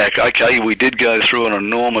stand back. Okay, we did go through an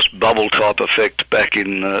enormous bubble-type effect back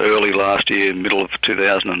in early last year, middle of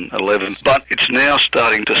 2011, but it's now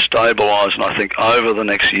starting to stabilise, and I think over the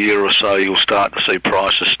next year or so you'll start to see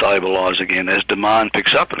prices stabilise again as demand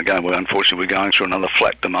picks up. And again, unfortunately, we're going through another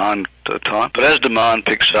flat demand time. But as demand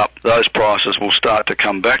picks up, those prices will start to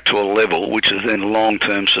come back to a level which is then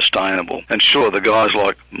long-term sustainable. And sure, the guys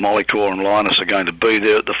like Molycorp and Lynas are going to be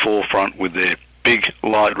there at the forefront with their big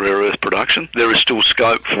light rare earth production. There is still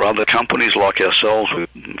scope for other companies like ourselves with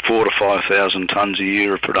 4,000 to 5,000 tonnes a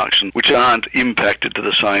year of production, which aren't impacted to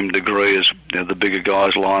the same degree as the bigger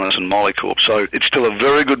guys, Lynas and Molycorp. So it's still a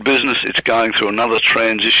very good business. It's going through another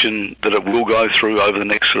transition that it will go through over the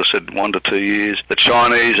next, 1 to 2 years. The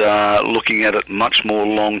Chinese are looking at it much more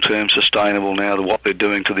long-term sustainable now than what they're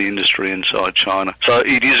doing to the industry inside China. So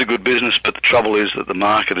it is a good business, but the trouble is that the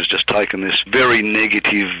market has just taken this very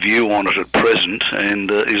negative view on it at present, and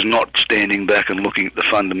is not standing back and looking at the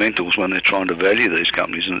fundamentals when they're trying to value these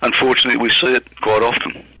companies. And unfortunately, we see it quite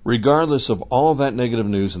often. Regardless of all of that negative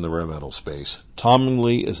news in the rare metal space,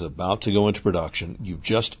 Tomingley is about to go into production. You've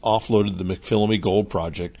just offloaded the McPhillamy Gold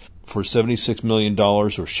Project for $76 million or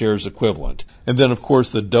shares equivalent. And then, of course,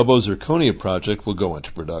 the Dubbo Zirconia project will go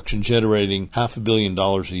into production, generating $500 million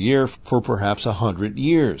a year for perhaps 100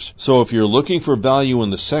 years. So if you're looking for value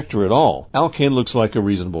in the sector at all, Alkane looks like a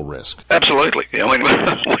reasonable risk. Absolutely. I mean,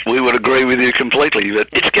 we would agree with you completely, but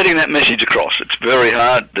it's getting that message across. It's very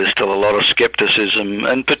hard. There's still a lot of skepticism,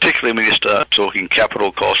 and particularly when you start talking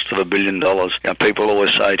capital costs of $1 billion, people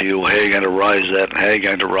always say to you, well, how are you going to raise that? How are you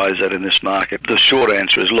going to raise that in this market? The short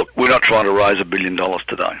answer is, look, we're not trying to raise $1 billion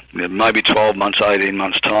today. Maybe 12 months, 18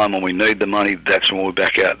 months' time, when we need the money, that's when we're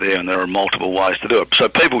back out there, and there are multiple ways to do it. So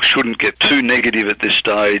people shouldn't get too negative at this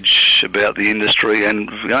stage about the industry and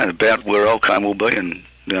about where Alkane will be in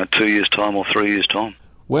 2 years' time or 3 years' time.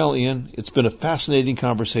 Well, Ian, it's been a fascinating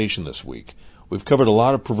conversation this week. We've covered a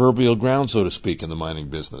lot of proverbial ground, so to speak, in the mining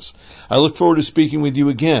business. I look forward to speaking with you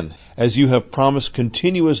again, as you have promised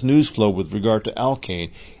continuous news flow with regard to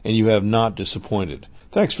Alkane, and you have not disappointed.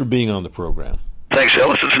 Thanks for being on the program. Thanks,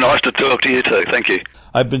 Ellis. It's nice to talk to you too. Thank you.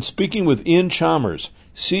 I've been speaking with Ian Chalmers,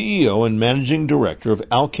 CEO and Managing Director of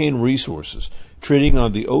Alkane Resources, trading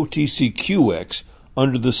on the OTCQX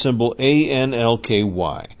under the symbol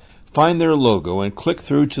ANLKY. Find their logo and click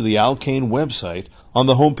through to the Alkane website on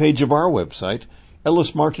the homepage of our website,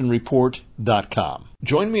 ellismartinreport.com.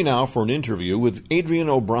 Join me now for an interview with Adrian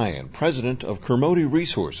O'Brien, President of Kermode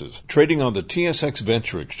Resources, trading on the TSX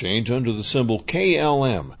Venture Exchange under the symbol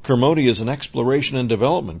KLM. Kermode is an exploration and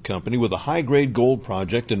development company with a high-grade gold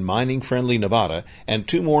project in mining-friendly Nevada and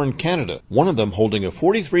 2 more in Canada, one of them holding a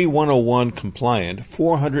 43101 compliant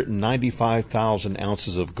 495,000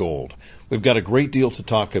 ounces of gold. We've got a great deal to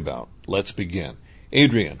talk about. Let's begin.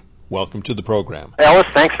 Adrian, welcome to the program. Ellis,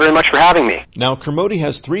 thanks very much for having me. Now, Kermode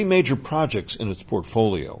has 3 major projects in its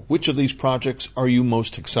portfolio. Which of these projects are you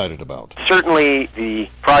most excited about? Certainly the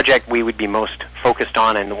project we would be most focused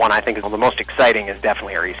on, and the one I think is the most exciting, is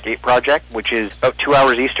definitely our Eastgate project, which is about 2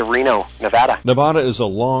 hours east of Reno, Nevada. Nevada is a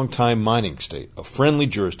long-time mining state, a friendly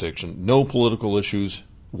jurisdiction, no political issues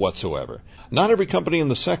whatsoever. Not every company in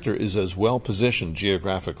the sector is as well positioned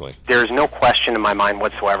geographically. There's no question in my mind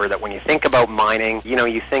whatsoever that when you think about mining,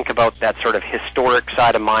 you think about that sort of historic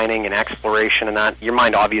side of mining and exploration and that, your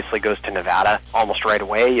mind obviously goes to Nevada almost right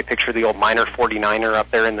away. You picture the old miner 49er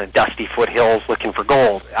up there in the dusty foothills looking for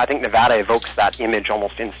gold. I think Nevada evokes that image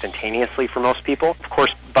almost instantaneously for most people. Of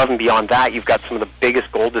course, above and beyond that, you've got some of the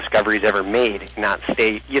biggest gold discoveries ever made in that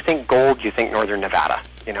state. You think gold, you think northern Nevada.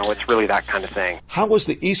 It's really that kind of thing. How was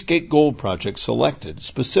the Eastgate Gold Project selected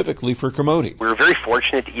specifically for Commodore? We were very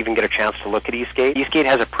fortunate to even get a chance to look at Eastgate. Eastgate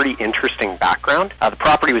has a pretty interesting background. The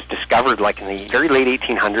property was discovered in the very late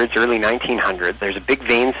 1800s, early 1900s. There's a big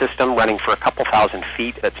vein system running for a couple thousand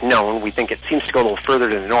feet that's known. We think it seems to go a little further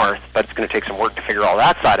to the north, but it's going to take some work to figure all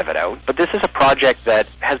that side of it out. But this is a project that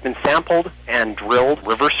has been sampled and drilled,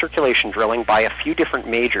 reverse circulation drilling, by a few different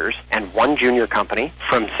majors and one junior company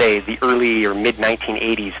from, say, the early or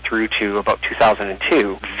mid-1980s through to about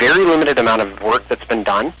 2002. Very limited amount of work that's been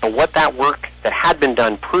done. But what that work that had been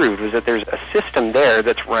done proved was that there's a system there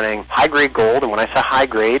that's running high-grade gold, and when I say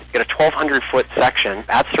high-grade, you get a 1,200-foot section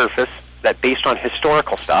at surface that, based on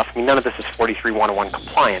historical stuff, none of this is 43-101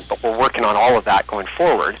 compliant, but we're working on all of that going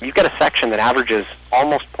forward. You've got a section that averages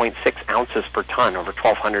almost 0.6 ounces per ton over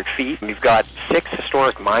 1,200 feet. You've got 6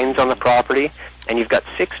 historic mines on the property, and you've got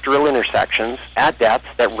 6 drill intersections at depth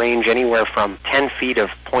that range anywhere from 10 feet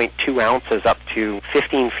of 0.2 ounces up to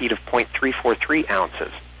 15 feet of 0.343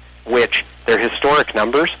 ounces, which they're historic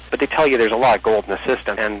numbers, but they tell you there's a lot of gold in the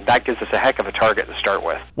system, and that gives us a heck of a target to start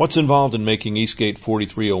with. What's involved in making Eastgate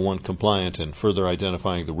 4301 compliant and further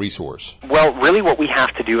identifying the resource? Well, really what we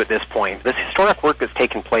have to do at this point, this historic work that's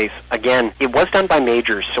taken place, again, it was done by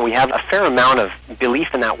majors, so we have a fair amount of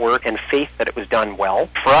belief in that work and faith that it was done well.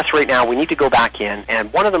 For us right now, we need to go back in,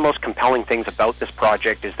 and one of the most compelling things about this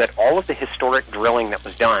project is that all of the historic drilling that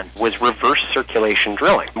was done was reverse circulation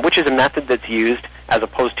drilling, which is a method that's used as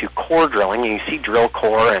opposed to core drilling, and you see drill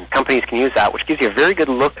core, and companies can use that, which gives you a very good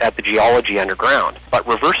look at the geology underground. But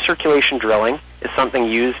reverse circulation drilling is something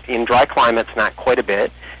used in dry climates, not quite a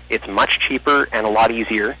bit. It's much cheaper and a lot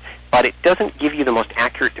easier, but it doesn't give you the most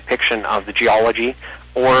accurate depiction of the geology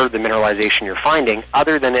or the mineralization you're finding,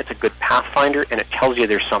 other than it's a good pathfinder and it tells you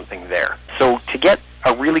there's something there. So to get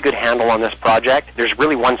a really good handle on this project, there's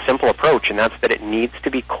really one simple approach, and that's that it needs to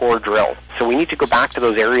be core drilled. So we need to go back to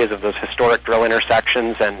those areas of those historic drill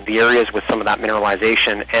intersections and the areas with some of that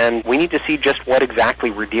mineralization, and we need to see just what exactly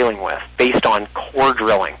we're dealing with based on core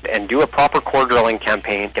drilling, and do a proper core drilling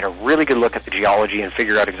campaign, get a really good look at the geology, and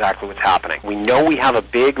figure out exactly what's happening. We know we have a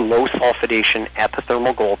big low sulfidation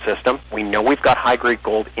epithermal gold system. We know we've got high-grade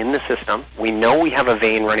gold in the system. We know we have a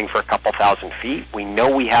vein running for a couple thousand feet. We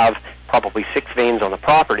know we have probably 6 veins on the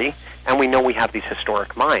property, and we know we have these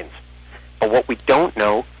historic mines. But what we don't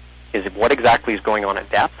know is what exactly is going on at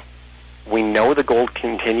depth. We know the gold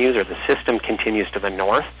continues, or the system continues to the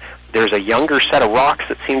north. There's a younger set of rocks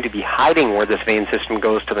that seem to be hiding where this vein system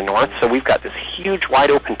goes to the north, so we've got this huge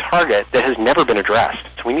wide-open target that has never been addressed.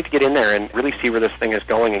 So we need to get in there and really see where this thing is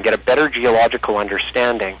going and get a better geological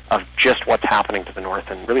understanding of just what's happening to the north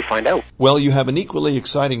and really find out. Well, you have an equally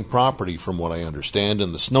exciting property, from what I understand,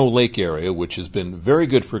 in the Snow Lake area, which has been very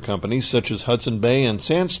good for companies such as Hudson Bay and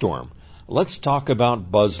Sandstorm. Let's talk about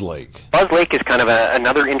Buzz Lake. Buzz Lake is kind of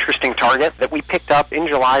another interesting target that we picked up in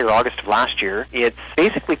July or August of last year. It's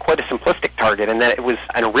basically quite a simplistic target in that it was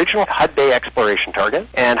an original Hud Bay exploration target.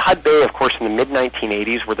 And Hud Bay, of course, in the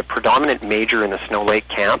mid-1980s were the predominant major in the Snow Lake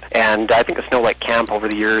camp. And I think the Snow Lake camp over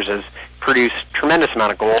the years has produced tremendous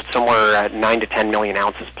amount of gold, somewhere at 9 to 10 million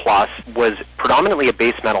ounces plus, was predominantly a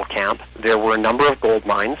base metal camp. There were a number of gold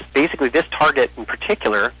mines. Basically, this target in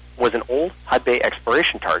particular was an old Hud Bay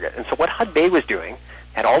exploration target. And so what Hud Bay was doing,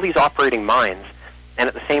 had all these operating mines, and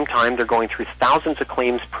at the same time they're going through thousands of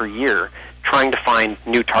claims per year trying to find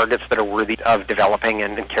new targets that are worthy of developing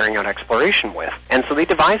and carrying out exploration with. And so they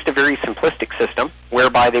devised a very simplistic system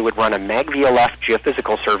whereby they would run a MagVLF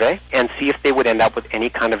geophysical survey and see if they would end up with any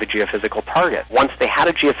kind of a geophysical target. Once they had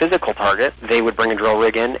a geophysical target, they would bring a drill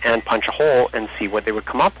rig in and punch a hole and see what they would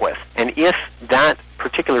come up with. And if that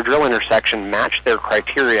particular drill intersection matched their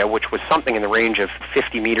criteria, which was something in the range of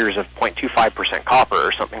 50 meters of 0.25% copper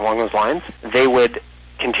or something along those lines, they would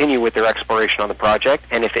continue with their exploration on the project,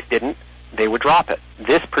 and if it didn't, they would drop it.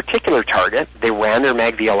 This particular target, they ran their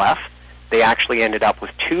MagVLF. They actually ended up with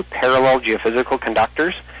 2 parallel geophysical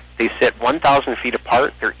conductors. They sit 1,000 feet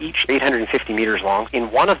apart. They're each 850 meters long.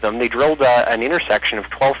 In one of them, they drilled an intersection of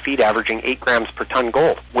 12 feet averaging 8 grams per ton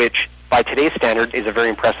gold, which by today's standard is a very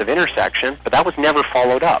impressive intersection, but that was never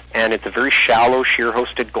followed up. And it's a very shallow,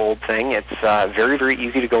 shear-hosted gold thing. It's very, very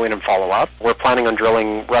easy to go in and follow up. We're planning on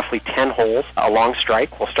drilling roughly 10 holes along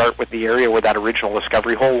strike. We'll start with the area where that original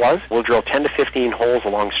discovery hole was. We'll drill 10 to 15 holes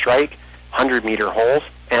along strike, 100-meter holes,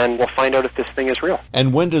 and we'll find out if this thing is real.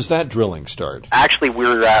 And when does that drilling start? Actually,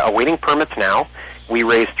 we're awaiting permits now. We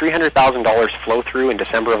raised $300,000 flow-through in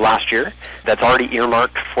December of last year. That's already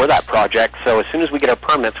earmarked for that project. So as soon as we get our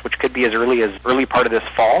permits, which could be as early part of this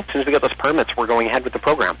fall, as soon as we get those permits, we're going ahead with the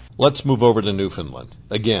program. Let's move over to Newfoundland.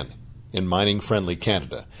 Again, in mining-friendly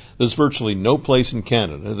Canada. There's virtually no place in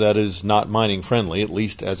Canada that is not mining-friendly, at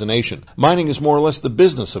least as a nation. Mining is more or less the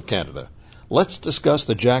business of Canada. Let's discuss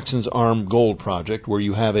the Jackson's Arm Gold Project, where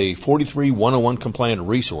you have a 43-101 compliant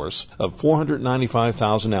resource of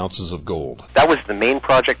 495,000 ounces of gold. That was the main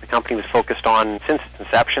project the company was focused on since its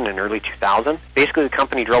inception in early 2000. Basically, the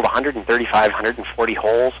company drilled 140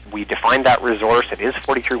 holes. We defined that resource. It is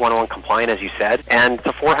 43-101 compliant, as you said, and it's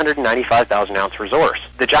a 495,000 ounce resource.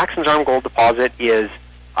 The Jackson's Arm Gold Deposit is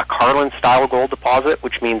a Carlin-style gold deposit,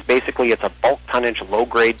 which means basically it's a bulk tonnage,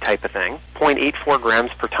 low-grade type of thing, 0.84 grams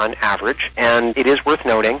per ton average, and it is worth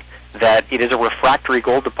noting that it is a refractory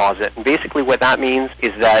gold deposit. And basically what that means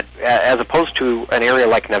is that, as opposed to an area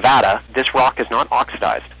like Nevada, this rock is not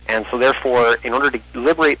oxidized. And so therefore, in order to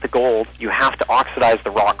liberate the gold, you have to oxidize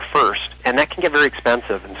the rock first, and that can get very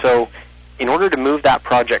expensive. And so in order to move that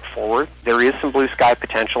project forward, there is some blue sky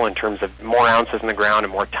potential in terms of more ounces in the ground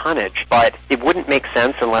and more tonnage, but it wouldn't make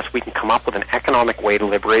sense unless we can come up with an economic way to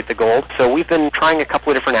liberate the gold. So we've been trying a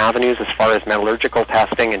couple of different avenues as far as metallurgical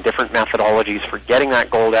testing and different methodologies for getting that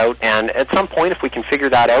gold out, and at some point, if we can figure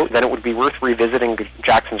that out, then it would be worth revisiting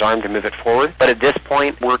Jackson's Arm to move it forward. But at this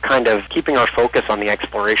point, we're kind of keeping our focus on the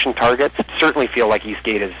exploration targets. Certainly feel like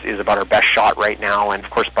Eastgate is about our best shot right now, and of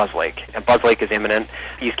course Buzz Lake. And Buzz Lake is imminent.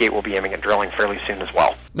 Eastgate will be aiming at drilling fairly soon as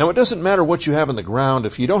well. Now, it doesn't matter what you have in the ground.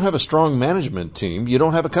 If you don't have a strong management team, you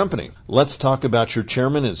don't have a company. Let's talk about your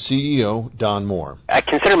chairman and CEO, Don Moore. I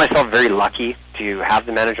consider myself very lucky to have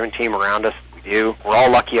the management team around us. We do. We're all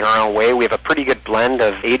lucky in our own way. We have a pretty good blend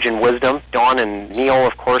of age and wisdom. Don and Neil,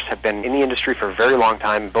 of course, have been in the industry for a very long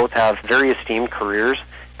time. Both have very esteemed careers.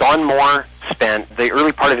 Don Moore spent the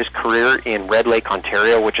early part of his career in Red Lake,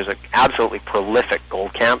 Ontario, which is an absolutely prolific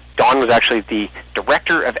gold camp. Don was actually the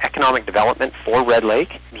Director of Economic Development for Red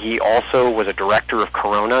Lake. He also was a Director of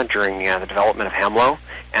Corona during the development of Hemlo.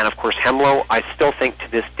 And of course, Hemlo, I still think to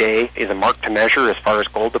this day, is a mark to measure as far as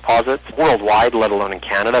gold deposits worldwide, let alone in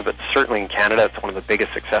Canada, but certainly in Canada, it's one of the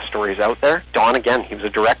biggest success stories out there. Don, again, he was a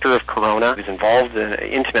director of Corona. He was involved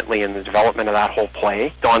intimately in the development of that whole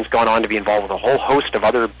play. Don's gone on to be involved with a whole host of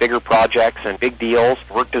other bigger projects and big deals.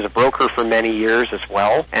 Worked as a broker for many years as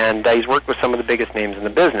well, and he's worked with some of the biggest names in the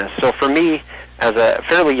business. So for me, as a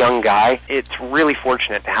fairly young guy, it's really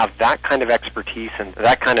fortunate to have that kind of expertise and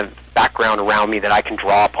that kind of background around me that I can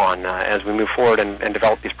draw upon as we move forward and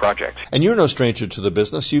develop these projects. And you're no stranger to the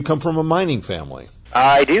business. You come from a mining family.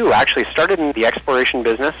 I do. Actually started in the exploration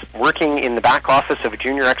business, working in the back office of a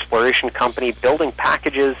junior exploration company, building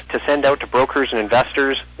packages to send out to brokers and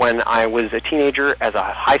investors when I was a teenager as a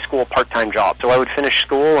high school part-time job. So I would finish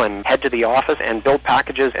school and head to the office and build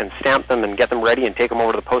packages and stamp them and get them ready and take them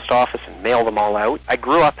over to the post office and mail them all out. I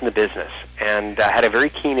grew up in the business and had a very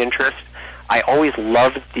keen interest. I always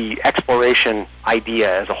loved the exploration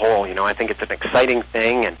idea as a whole. You know, I think it's an exciting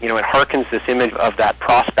thing, and, you know, it harkens this image of that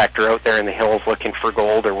prospector out there in the hills looking for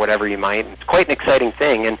gold or whatever you might. It's quite an exciting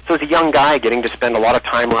thing, and so as a young guy, getting to spend a lot of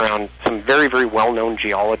time around some very, very well-known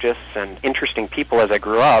geologists and interesting people as I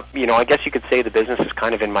grew up, you know, I guess you could say the business is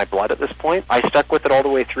kind of in my blood at this point. I stuck with it all the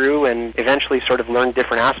way through and eventually sort of learned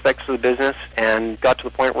different aspects of the business and got to the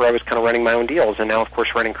point where I was kind of running my own deals, and now, of course,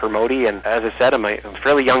 running Kermode. And as I said, I'm a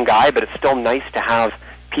fairly young guy, but it's still nice to have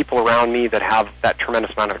people around me that have that tremendous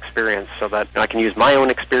amount of experience so that I can use my own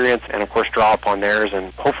experience and, of course, draw upon theirs,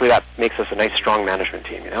 and hopefully that makes us a nice, strong management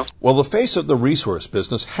team, you know? Well, the face of the resource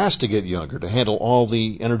business has to get younger to handle all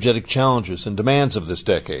the energetic challenges and demands of this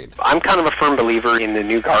decade. I'm kind of a firm believer in the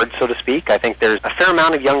new guard, so to speak. I think there's a fair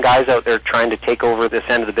amount of young guys out there trying to take over this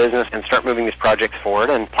end of the business and start moving these projects forward,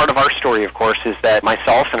 and part of our story, of course, is that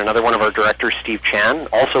myself and another one of our directors, Steve Chan,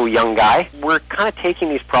 also a young guy, we're kind of taking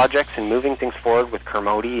these projects and moving things forward with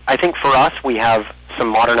Kermode. I think for us, we have some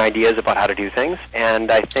modern ideas about how to do things,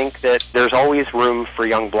 and I think that there's always room for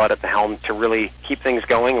young blood at the helm to really keep things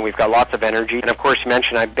going, and we've got lots of energy. And of course, you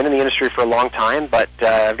mentioned I've been in the industry for a long time, but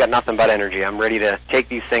I've got nothing but energy. I'm ready to take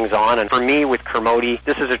these things on, and for me, with Kermode,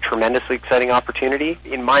 this is a tremendously exciting opportunity.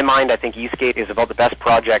 In my mind, I think Eastgate is about the best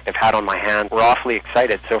project I've had on my hands. We're awfully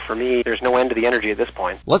excited, so for me, there's no end to the energy at this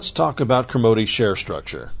point. Let's talk about Kermode's share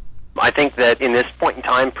structure. I think that in this point in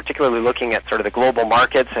time, particularly looking at sort of the global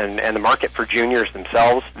markets and the market for juniors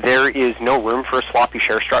themselves, there is no room for a sloppy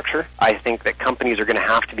share structure. I think that companies are going to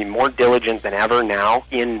have to be more diligent than ever now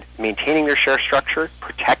in maintaining their share structure,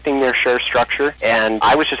 protecting their share structure, and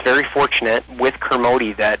I was just very fortunate with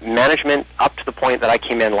Kermode that management, up to the point that I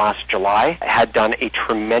came in last July, had done a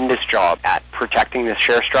tremendous job at protecting this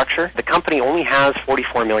share structure. The company only has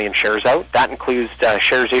 44 million shares out. That includes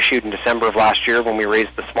shares issued in December of last year when we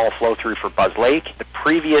raised the small flow-through for Buzz Lake. The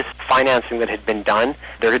previous financing that had been done,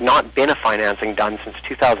 there had not been a financing done since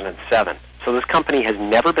 2007. So this company has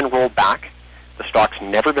never been rolled back. The stock's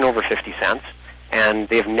never been over 50 cents. And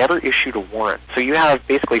they've never issued a warrant. So you have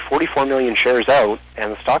basically 44 million shares out,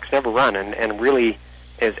 and the stock's never run, and really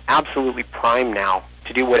is absolutely prime now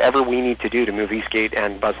to do whatever we need to do to move Eastgate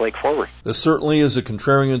and Buzz Lake forward. This certainly is a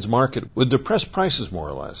contrarian's market with depressed prices, more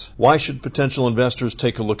or less. Why should potential investors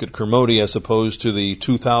take a look at Kermode as opposed to the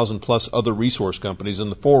 2,000 plus other resource companies in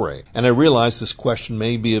the foray? And I realize this question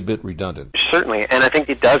may be a bit redundant. Certainly, and I think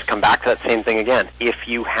it does come back to that same thing again. If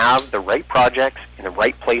you have the right projects in the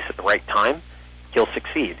right place at the right time, you'll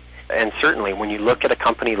succeed. And certainly, when you look at a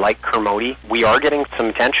company like Kermode, we are getting some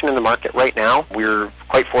attention in the market right now. We're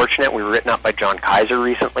quite fortunate. We were written up by John Kaiser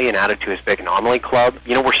recently and added to his Big Anomaly Club.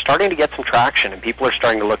 You know, we're starting to get some traction, and people are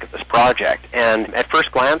starting to look at this project. And at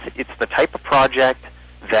first glance, it's the type of project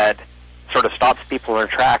that sort of stops people in their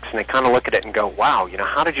tracks, and they kind of look at it and go, wow, you know,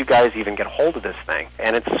 how did you guys even get a hold of this thing?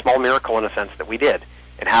 And it's a small miracle in a sense that we did.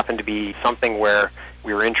 It happened to be something where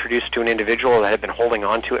we were introduced to an individual that had been holding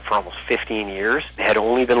on to it for almost 15 years. It had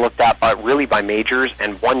only been looked at by majors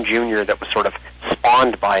and one junior that was sort of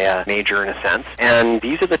spawned by a major in a sense. And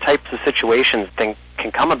these are the types of situations that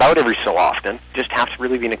can come about every so often. You just have to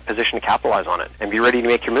really be in a position to capitalize on it and be ready to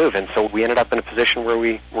make your move. And so we ended up in a position where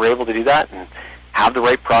we were able to do that and have the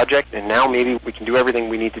right project, and now maybe we can do everything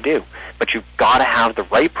we need to do. But you've got to have the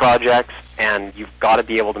right projects, and you've got to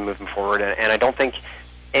be able to move them forward. And I don't think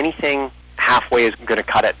anything halfway is going to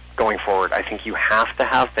cut it going forward. I think you have to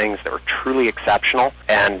have things that are truly exceptional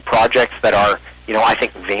and projects that are, you know, I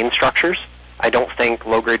think vein structures. I don't think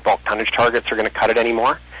low-grade bulk tonnage targets are going to cut it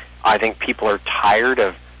anymore. I think people are tired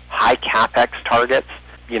of high capex targets,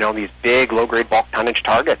 you know, these big low-grade bulk tonnage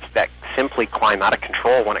targets that simply climb out of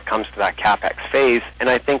control when it comes to that capex phase. And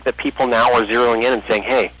I think that people now are zeroing in and saying,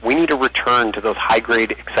 hey, we need to return to those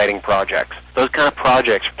high-grade, exciting projects. Those kind of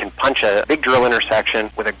projects can punch a big drill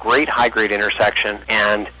intersection with a great high-grade intersection,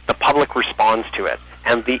 and the public responds to it,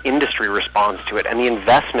 and the industry responds to it, and the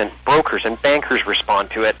investment brokers and bankers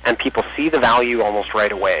respond to it, and people see the value almost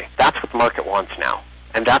right away. That's what the market wants now.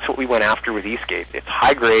 And that's what we went after with Eastgate. It's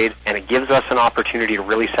high grade, and it gives us an opportunity to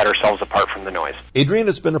really set ourselves apart from the noise. Adrian,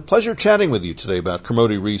 it's been a pleasure chatting with you today about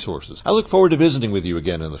Kermode Resources. I look forward to visiting with you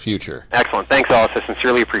again in the future. Excellent. Thanks, Ellis. I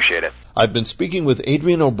sincerely appreciate it. I've been speaking with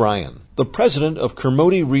Adrian O'Brien, the president of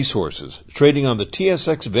Kermode Resources, trading on the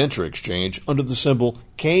TSX Venture Exchange under the symbol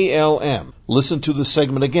KLM. Listen to the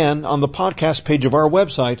segment again on the podcast page of our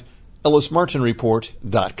website,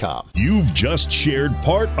 EllisMartinReport.com. You've just shared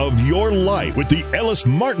part of your life with the Ellis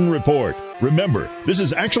Martin Report. Remember, this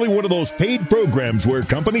is actually one of those paid programs where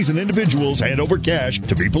companies and individuals hand over cash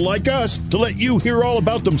to people like us to let you hear all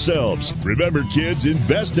about themselves. Remember, kids,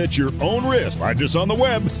 invest at your own risk. Find us on the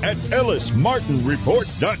web at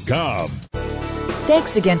EllisMartinReport.com.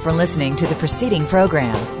 Thanks again for listening to the preceding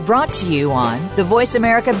program, brought to you on the Voice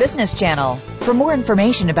America Business Channel. For more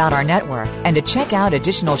information about our network and to check out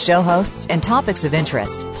additional show hosts and topics of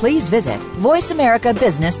interest, please visit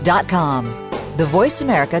voiceamericabusiness.com. The Voice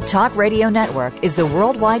America Talk Radio Network is the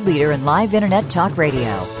worldwide leader in live Internet talk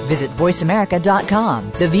radio. Visit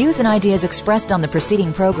voiceamerica.com. The views and ideas expressed on the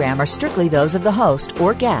preceding program are strictly those of the host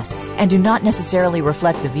or guests and do not necessarily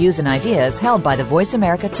reflect the views and ideas held by the Voice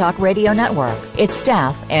America Talk Radio Network, its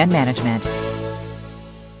staff, and management.